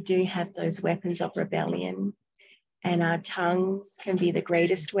 but we do have those weapons of rebellion, and our tongues can be the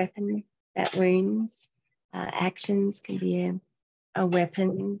greatest weapon that wounds. Actions can be a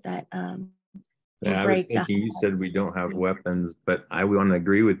weapon that I was thinking you said we don't have weapons, but I want to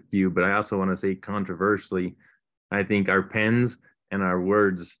agree with you, but I also want to say controversially, I think our pens and our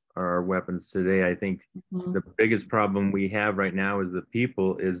words are our weapons today. I think the biggest problem we have right now as the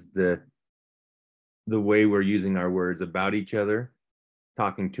people is the way we're using our words about each other,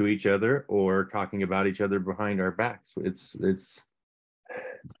 talking to each other, or talking about each other behind our backs. It's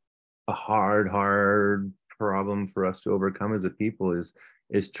a hard problem for us to overcome as a people,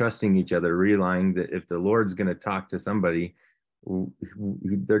 is trusting each other, realizing that if the Lord's going to talk to somebody,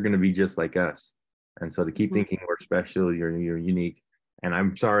 they're going to be just like us. And so to keep thinking we're special, you're unique. And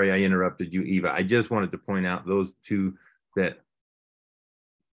I'm sorry I interrupted you, Eva. I just wanted to point out those two that,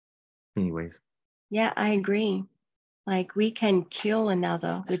 anyways. Yeah, I agree. Like, we can kill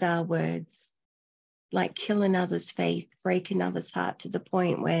another with our words, like kill another's faith, break another's heart to the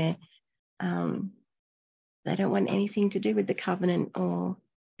point where they don't want anything to do with the covenant or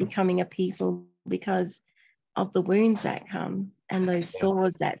becoming a people, because of the wounds that come and those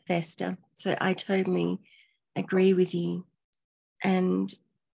sores that fester. So I totally agree with you. And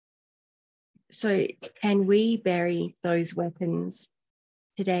so can we bury those weapons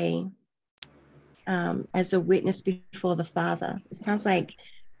today as a witness before the Father? It sounds like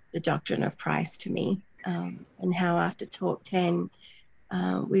the doctrine of Christ to me, and how after Talk 10,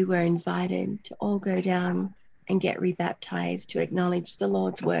 we were invited to all go down and get rebaptized to acknowledge the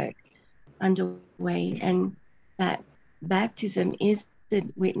Lord's work underway, and that baptism is the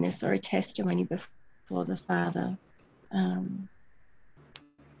witness or a testimony before the Father.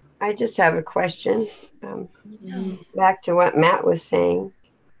 I just have a question. Back to what Matt was saying.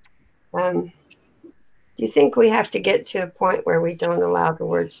 Do you think we have to get to a point where we don't allow the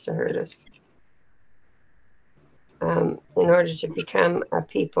words to hurt us in order to become a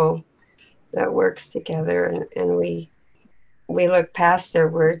people that works together and we look past their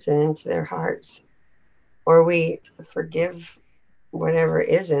words and into their hearts, or we forgive whatever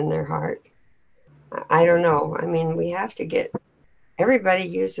is in their heart? I don't know. I mean, we have to get, everybody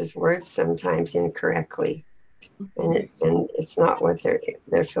uses words sometimes incorrectly, and it's not what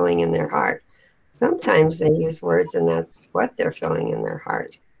they're feeling in their heart. Sometimes they use words and that's what they're feeling in their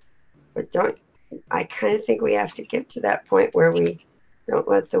heart. But I kind of think we have to get to that point where we don't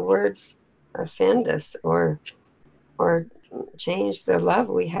let the words offend us or change the love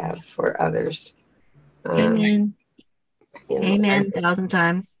we have for others. Amen. You know, Amen. 1,000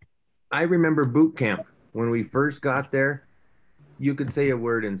 times. I remember boot camp when we first got there. You could say a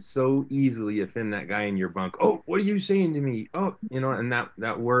word and so easily offend that guy in your bunk. Oh, what are you saying to me? Oh, and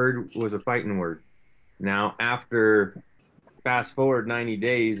that word was a fighting word. Now, after fast forward 90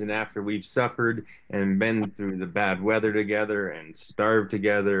 days, and after we've suffered and been through the bad weather together and starved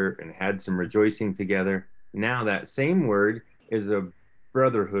together and had some rejoicing together, now that same word is a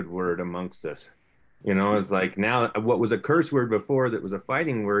brotherhood word amongst us. It's like now what was a curse word before that was a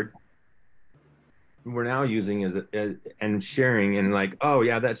fighting word, we're now using and sharing and like, oh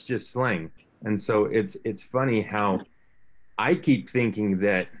yeah, that's just slang. And so it's funny how I keep thinking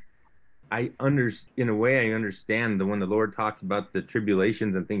that in a way I understand when the Lord talks about the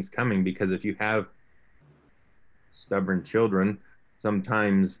tribulations and things coming, because if you have stubborn children,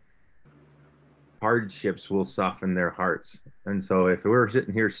 sometimes hardships will soften their hearts. And so if we're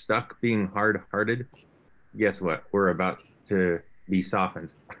sitting here stuck being hard-hearted, guess what? We're about to be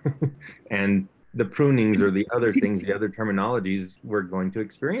softened. And the prunings or the other things, the other terminologies, we're going to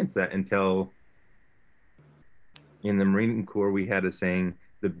experience that until, in the Marine Corps, we had a saying,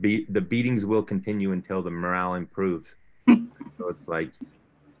 the beatings will continue until the morale improves. So it's like,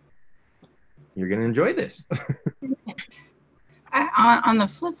 you're going to enjoy this. On the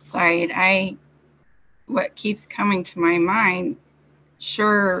flip side, what keeps coming to my mind,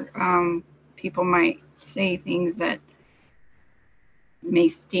 sure, people might say things that may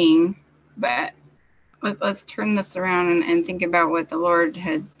sting, but let's turn this around and think about what the Lord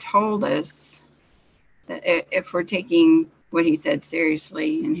had told us, that if we're taking what he said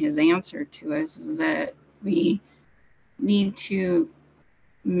seriously in his answer to us, is that we need to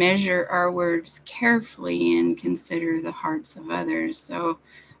measure our words carefully and consider the hearts of others. So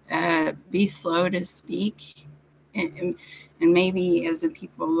be slow to speak, and maybe as a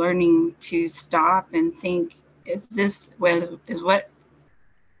people learning to stop and think, is what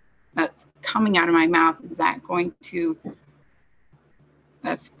that's coming out of my mouth, is that going to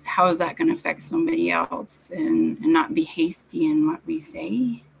how is that going to affect somebody else, and not be hasty in what we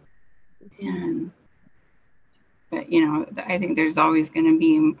say. But I think there's always going to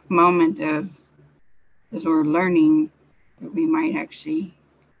be a moment of, as we're learning, that we might actually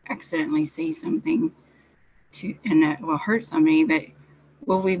accidentally say something and it will hurt somebody, but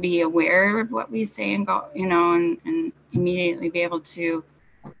will we be aware of what we say and go, and immediately be able to,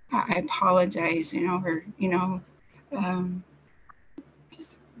 I apologize, or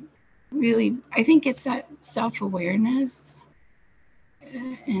just really, I think it's that self-awareness,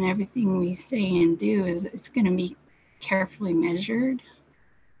 and everything we say and do it's going to be carefully measured.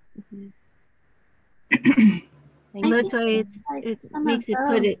 Well, that's why it makes it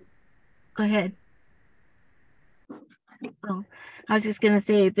put it. Go ahead. Oh, I was just gonna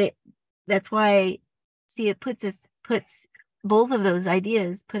say that that's why, see, it puts both of those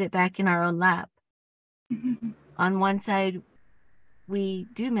ideas, put it back in our own lap. On one side, we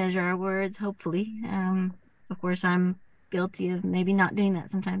do measure our words, hopefully. Of course, I'm guilty of maybe not doing that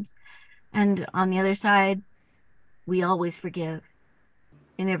sometimes. And on the other side, we always forgive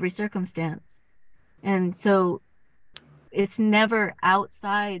in every circumstance. And so it's never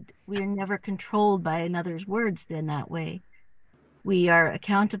outside. We're never controlled by another's words then that way. we are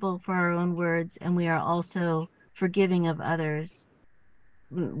accountable for our own words, and we are also forgiving of others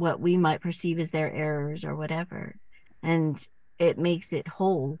what we might perceive as their errors or whatever. And it makes it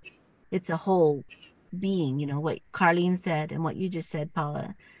whole. It's a whole being, you know, what Carlene said and what you just said,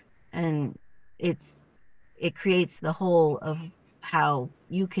 Paula. And it creates the whole of how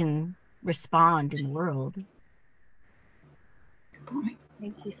you can respond in the world. Good point.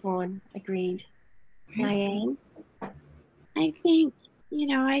 Thank you, Fawn. Agreed. Diane? I think,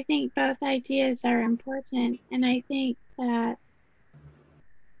 I think both ideas are important. And I think that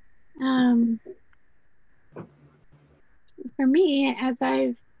for me, as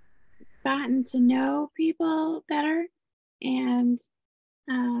I've gotten to know people better and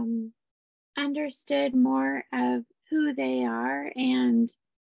understood more of who they are and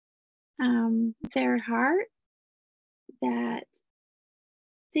their heart, that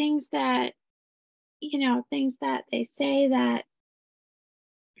things that things that they say that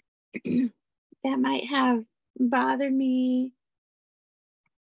that might have bothered me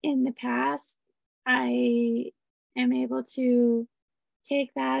in the past, I am able to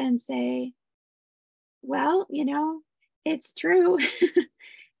take that and say, well, it's true.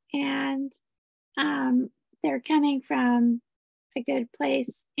 And they're coming from a good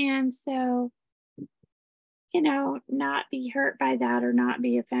place. And so, not be hurt by that or not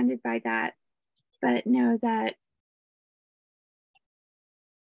be offended by that, but know that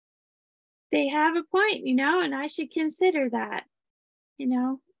they have a point, and I should consider that,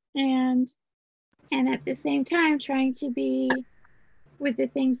 and at the same time trying to be, with the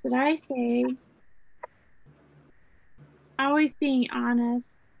things that I say, always being honest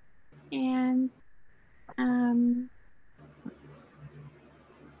and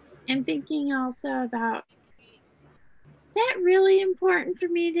thinking also about, is that really important for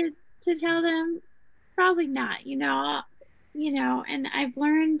me to tell them? Probably not, and I've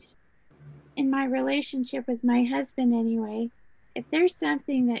learned in my relationship with my husband anyway, if there's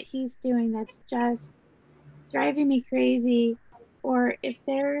something that he's doing that's just driving me crazy, or if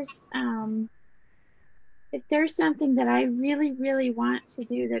there's something that I really, really want to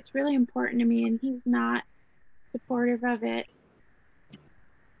do that's really important to me and he's not supportive of it,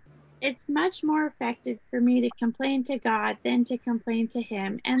 it's much more effective for me to complain to God than to complain to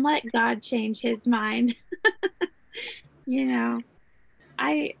him and let God change his mind.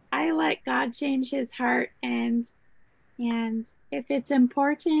 I let God change his heart, and if it's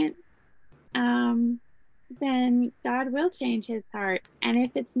important, then God will change his heart. And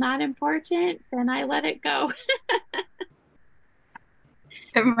if it's not important, then I let it go.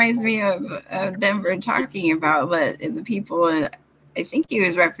 It reminds me of Denver talking about the people, I think he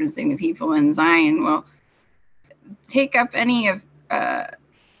was referencing the people in Zion. Well, take up any of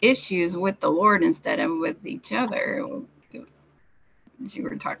issues with the Lord instead of with each other. As you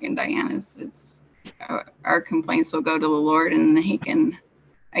were talking, Diana, it's our complaints will go to the Lord, and he can,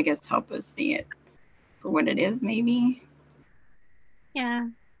 I guess, help us see it for what it is, maybe. Yeah.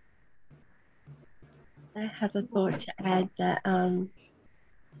 I have a thought to add that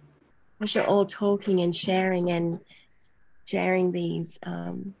as you're all talking and sharing these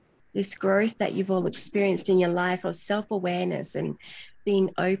this growth that you've all experienced in your life of self-awareness and being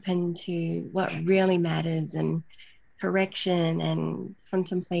open to what really matters and correction and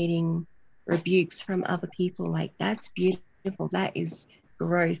contemplating rebukes from other people, like that's beautiful. That is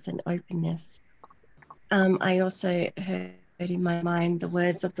growth and openness. I also heard in my mind the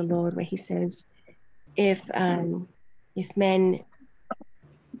words of the Lord where he says, if men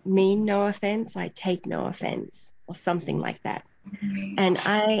mean no offense, I take no offense, or something like that. And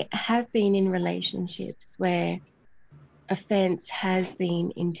I have been in relationships where offense has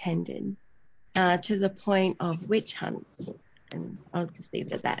been intended, to the point of witch hunts. And I'll just leave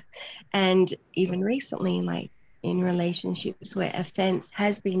it at that. And even recently, like in relationships where offense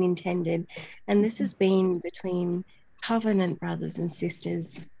has been intended, and this has been between covenant brothers and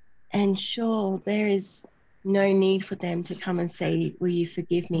sisters. And sure, there is no need for them to come and say, will you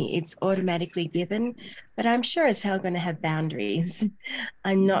forgive me? It's automatically given, but I'm sure as hell going to have boundaries.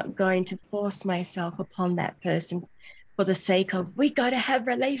 I'm not going to force myself upon that person for the sake of, we got to have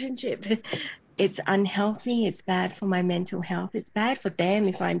relationship. It's unhealthy. It's bad for my mental health. It's bad for them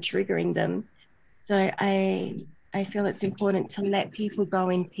if I'm triggering them. So I feel it's important to let people go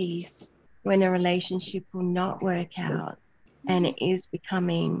in peace when a relationship will not work out and it is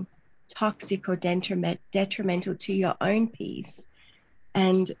becoming toxic or detrimental to your own peace.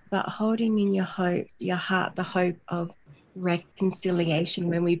 But holding in your heart, the hope of reconciliation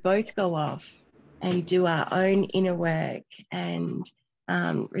when we both go off and do our own inner work and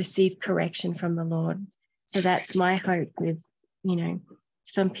receive correction from the Lord. So that's my hope with you know,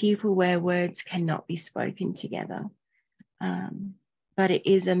 some people where words cannot be spoken together. But it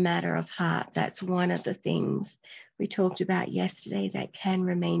is a matter of heart. That's one of the things we talked about yesterday that can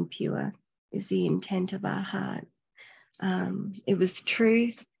remain pure, is the intent of our heart. It was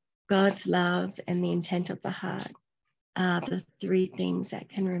truth, God's love, and the intent of the heart are the three things that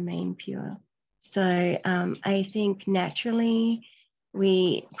can remain pure. So I think naturally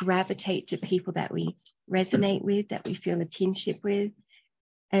we gravitate to people that we resonate with, that we feel a kinship with.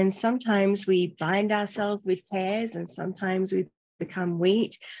 And sometimes we bind ourselves with pairs, and sometimes we become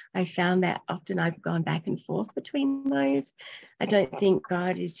wheat. I found that often I've gone back and forth between those. I don't think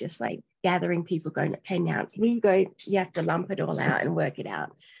God is just like gathering people going, okay, now you have to lump it all out and work it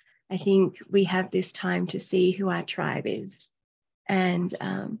out. I think we have this time to see who our tribe is, and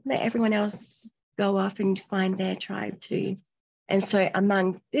let everyone else go off and find their tribe too. And so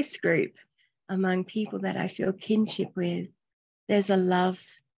among this group, among people that I feel kinship with, there's a love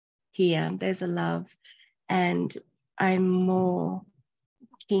here, there's a love, and I'm more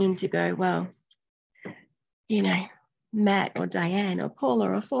keen to go, well, you know, Matt or Diane or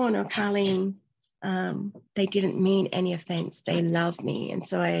Paula or Fawn or Carleen, they didn't mean any offense. They love me. And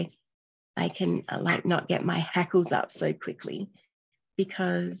so I can like not get my hackles up so quickly,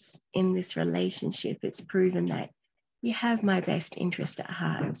 because in this relationship, it's proven that you have my best interest at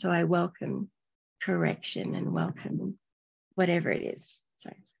heart. And so I welcome correction and welcome whatever it is.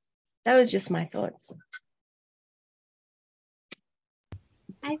 So that was just my thoughts.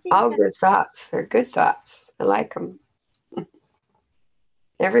 I think All good thoughts. They're good thoughts. I like them.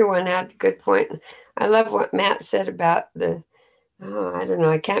 Everyone had a good point. I love what Matt said about I don't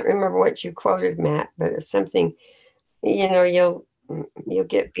know, I can't remember what you quoted, Matt, but it's something, you know, you'll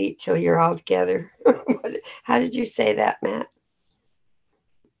get beat till you're all together. How did you say that, Matt?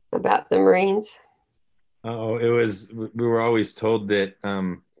 About the Marines? Oh, we were always told that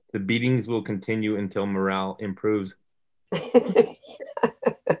the beatings will continue until morale improves.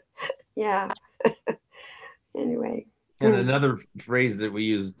 Yeah. Anyway. And another phrase that we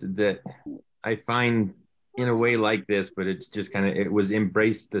used that I find in a way like this, but it's just kind of, it was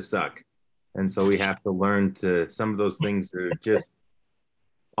embrace the suck. And so we have to learn to, some of those things that are just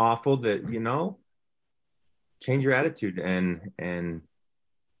awful, that, you know, change your attitude and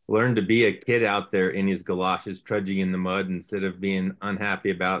learn to be a kid out there in his galoshes trudging in the mud, instead of being unhappy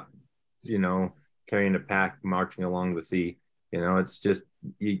about, you know, carrying a pack marching along the sea. You know, it's just,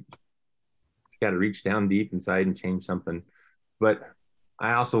 you got to reach down deep inside and change something. But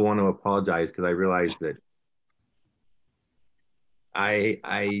I also want to apologize, because I realized that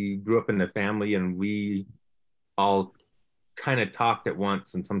I grew up in a family and we all kind of talked at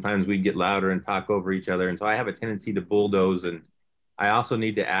once, and sometimes we'd get louder and talk over each other. And so I have a tendency to bulldoze. And I also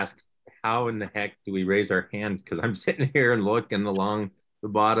need to ask, how in the heck do we raise our hand? Because I'm sitting here and looking along the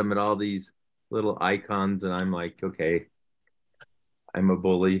bottom at all these little icons, and I'm like, okay, I'm a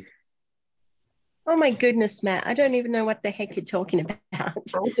bully. Oh my goodness, Matt! I don't even know what the heck you're talking about.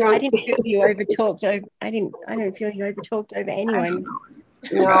 I didn't feel you overtalked over. I don't feel you overtalked over anyone.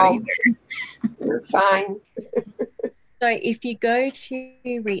 No, you're fine. So if you go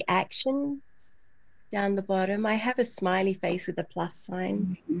to reactions down the bottom, I have a smiley face with a plus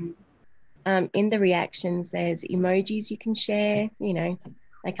sign. In the reactions, there's emojis you can share. You know,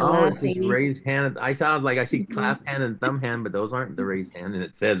 like a Oh, it says laughy. raise hand. I see clap hand and thumb hand, but those aren't the raise hand, and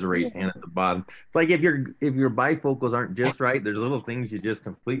it says raise hand at the bottom. It's like if your bifocals aren't just right, there's little things you just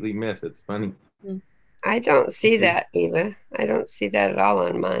completely miss. It's funny. I don't see that, Eva. I don't see that at all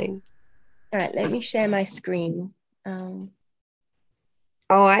on mine. All right, let me share my screen.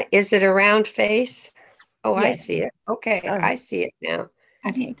 Is it a round face? Oh, yes. I see it. Okay, Oh. I see it now.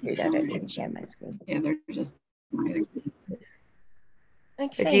 Okay, good. I don't need to share my screen. Yeah, they're just.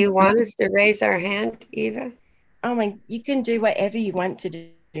 Okay. Do you want us to raise our hand, Eva? Oh you can do whatever you want to do.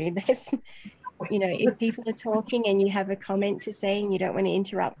 There's, you know, if people are talking and you have a comment to say and you don't want to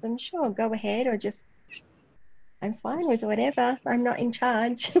interrupt them, sure, go ahead, or just, I'm fine with whatever. I'm not in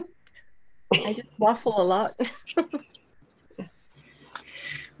charge. I just waffle a lot.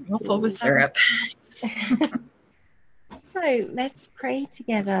 Waffle with syrup. So let's pray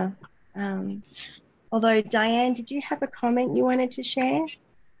together. Although, Diane, did you have a comment you wanted to share?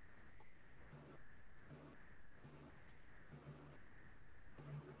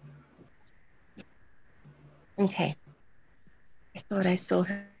 Okay. I thought I saw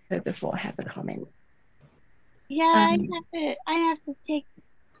her before have a comment. Yeah, I have to take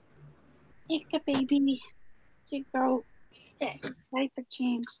a baby to go get his diaper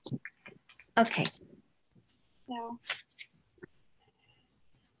changed. Okay. So.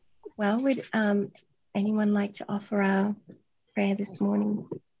 Well, would anyone like to offer our prayer this morning.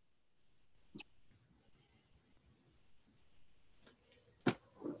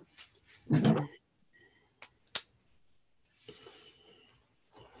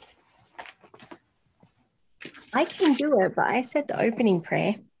 I can do it, but I said the opening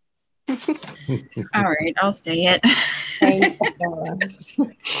prayer. All right, I'll say it. Thank you, Laura.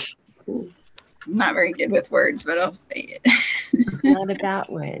 I'm not very good with words, but I'll say it. Not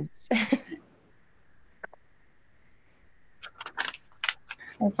about words.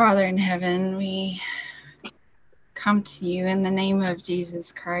 Our Father in heaven, we come to you in the name of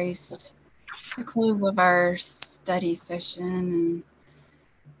Jesus Christ, the close of our study session and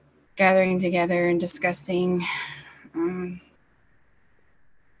gathering together and discussing.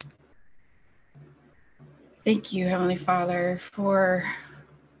 Thank you, Heavenly Father, for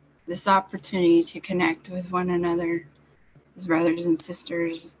this opportunity to connect with one another as brothers and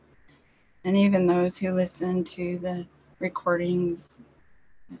sisters, and even those who listen to the recordings,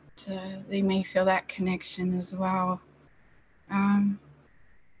 that they may feel that connection as well.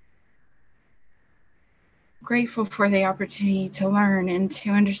 Grateful for the opportunity to learn and to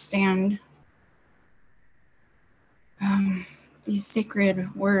understand these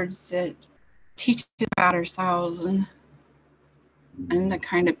sacred words that teach us about ourselves and the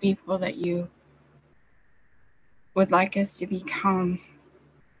kind of people that you would like us to become.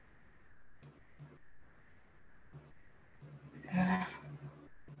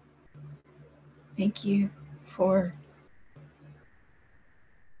 Thank you for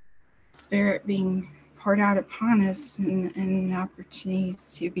Spirit being poured out upon us and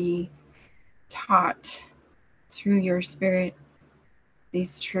opportunities to be taught through your Spirit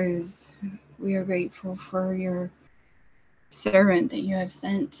these truths. We are grateful for your servant that you have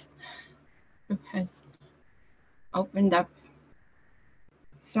sent, who has opened up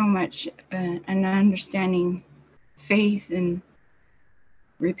so much an understanding, faith, and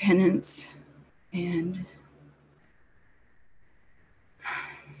repentance, and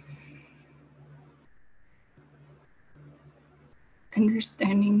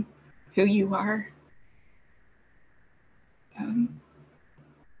understanding who you are.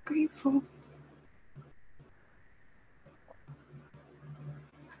 Grateful.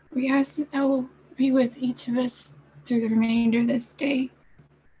 We ask that will be with each of us through the remainder of this day,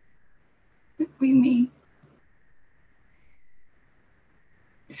 that we may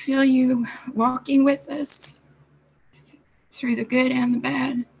feel you walking with us through the good and the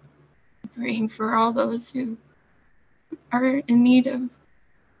bad, praying for all those who are in need of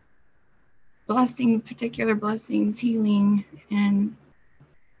blessings, particular blessings, healing, and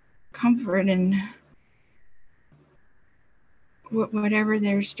comfort, and whatever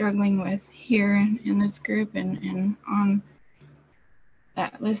they're struggling with here in this group and on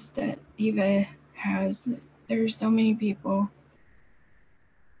that list that Eva has. There's so many people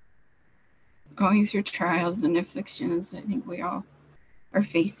going through trials and afflictions. I think we all are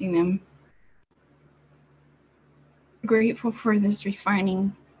facing them. Grateful for this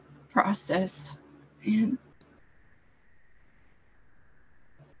refining process, and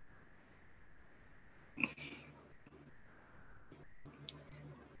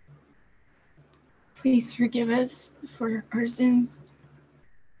please forgive us for our sins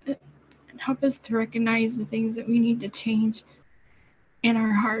and help us to recognize the things that we need to change in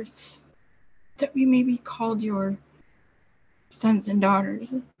our hearts, that we may be called your sons and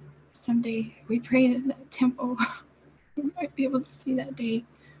daughters. Someday we pray that that temple we might be able to see that day.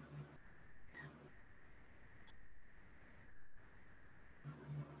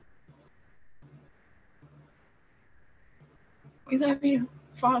 We love you,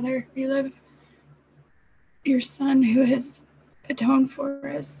 Father. We love your Son who has atoned for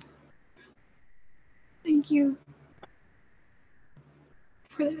us. Thank you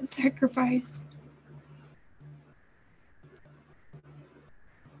for that sacrifice.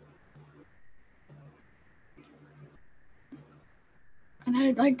 And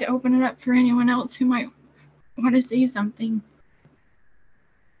I'd like to open it up for anyone else who might want to say something.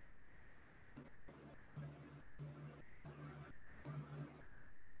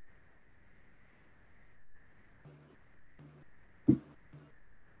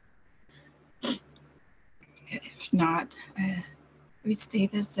 If not, we say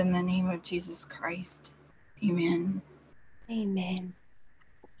this in the name of Jesus Christ. Amen. Amen.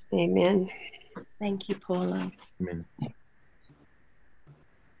 Amen. Thank you, Paula. Amen.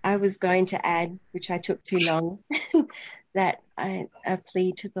 I was going to add, which I took too long, that a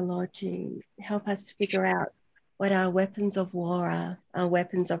plea to the Lord to help us figure out what our weapons of war are, our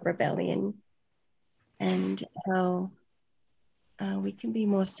weapons of rebellion, and how we can be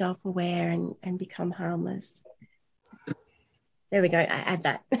more self-aware and become harmless. There we go. I add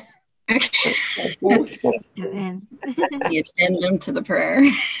that. Amen. The addendum to the prayer.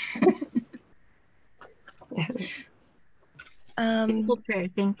 Beautiful prayer.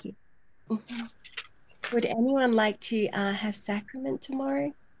 Thank you. Would anyone like to have sacrament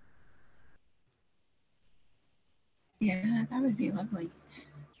tomorrow? Yeah, that would be lovely.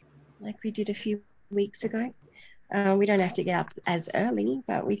 Like we did a few weeks ago? We don't have to get up as early,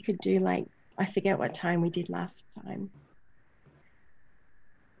 but we could do like, I forget what time we did last time.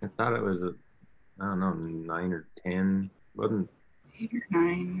 I thought it was I don't know, 9 or 10. Wasn't 8 or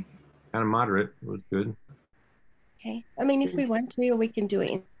 9. kind of moderate. It was good. Okay. I mean, if we want to, or we can do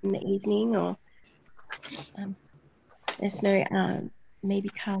it in the evening, or there's no, maybe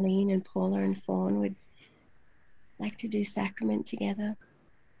Carlene and Paula and Fawn would like to do sacrament together.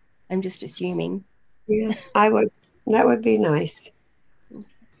 I'm just assuming. Yeah, I would. That would be nice.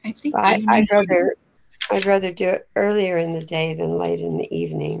 I think I'd rather do it earlier in the day than late in the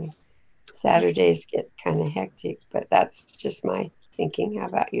evening. Saturdays get kind of hectic, but that's just my thinking. How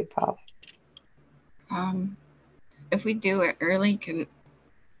about you, Paul? if we do it early,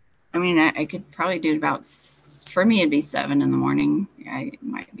 I could probably do it about, for me, it'd be 7 in the morning. It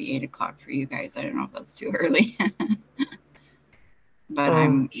might be 8 o'clock for you guys. I don't know if that's too early, but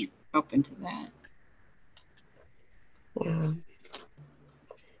I'm open to that. Yeah.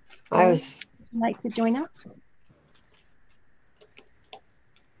 I was. Like to join us?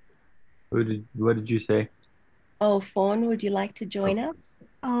 What did you say? Oh, Fawn, would you like to join us?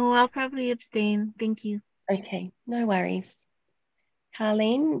 Oh, I'll probably abstain. Thank you. Okay, no worries.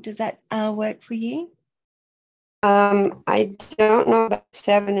 Carlene, does that work for you? I don't know about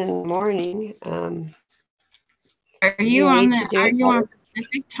 7 in the morning. Are you on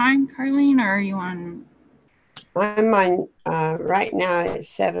Pacific time, Carlene, or are you on? I'm on right now.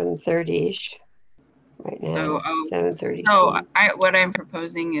 It's 7:30ish. Right now, So 7:30. So what I'm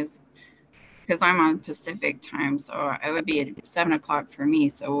proposing is, because I'm on Pacific time, so it would be at 7 o'clock for me.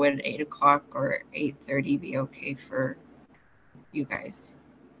 So would 8 o'clock or 8:30 be okay for you guys?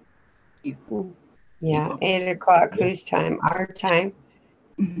 Yeah, 8 o'clock. Whose time? Our time.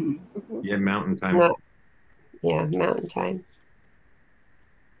 Yeah, Mountain Time. Yeah, Mountain Time.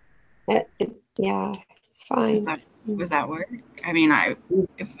 Yeah, it's fine. Does that work? I mean,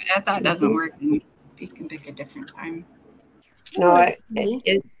 if that doesn't work, then we can pick a different time. No,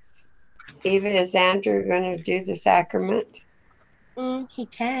 it's even, is Andrew going to do the sacrament? He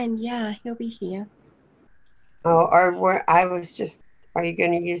can, yeah, he'll be here. Oh, or are you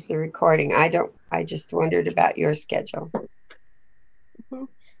going to use the recording? I just wondered about your schedule.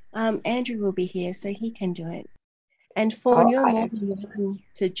 Andrew will be here, so he can do it. And Fawn, you're more than welcome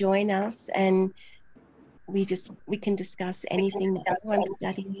to join us, and we can discuss anything that everyone's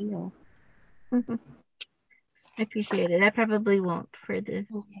studying or. I appreciate it. I probably won't for the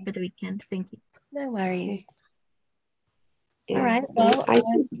weekend. Thank you. No worries. Yeah. All right. Well,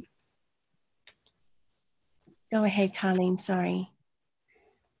 go ahead, Carlene. Sorry.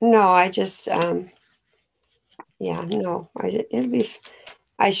 No, I just I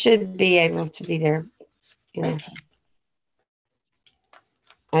should be able to be there. Okay.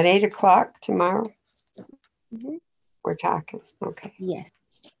 At 8 o'clock tomorrow. We're talking. Okay. Yes.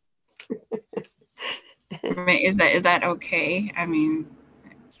 Is that okay? I mean.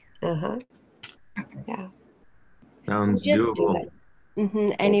 Yeah. Sounds doable.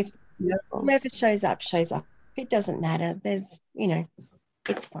 And if whoever shows up, it doesn't matter. There's,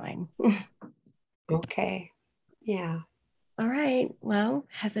 it's fine. Okay. Yeah. All right. Well,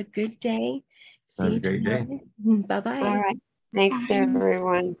 have a good day. See Have you a great tomorrow. day. Bye-bye. All right. Thanks,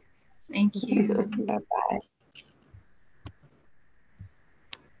 everyone. Thank you. Bye-bye.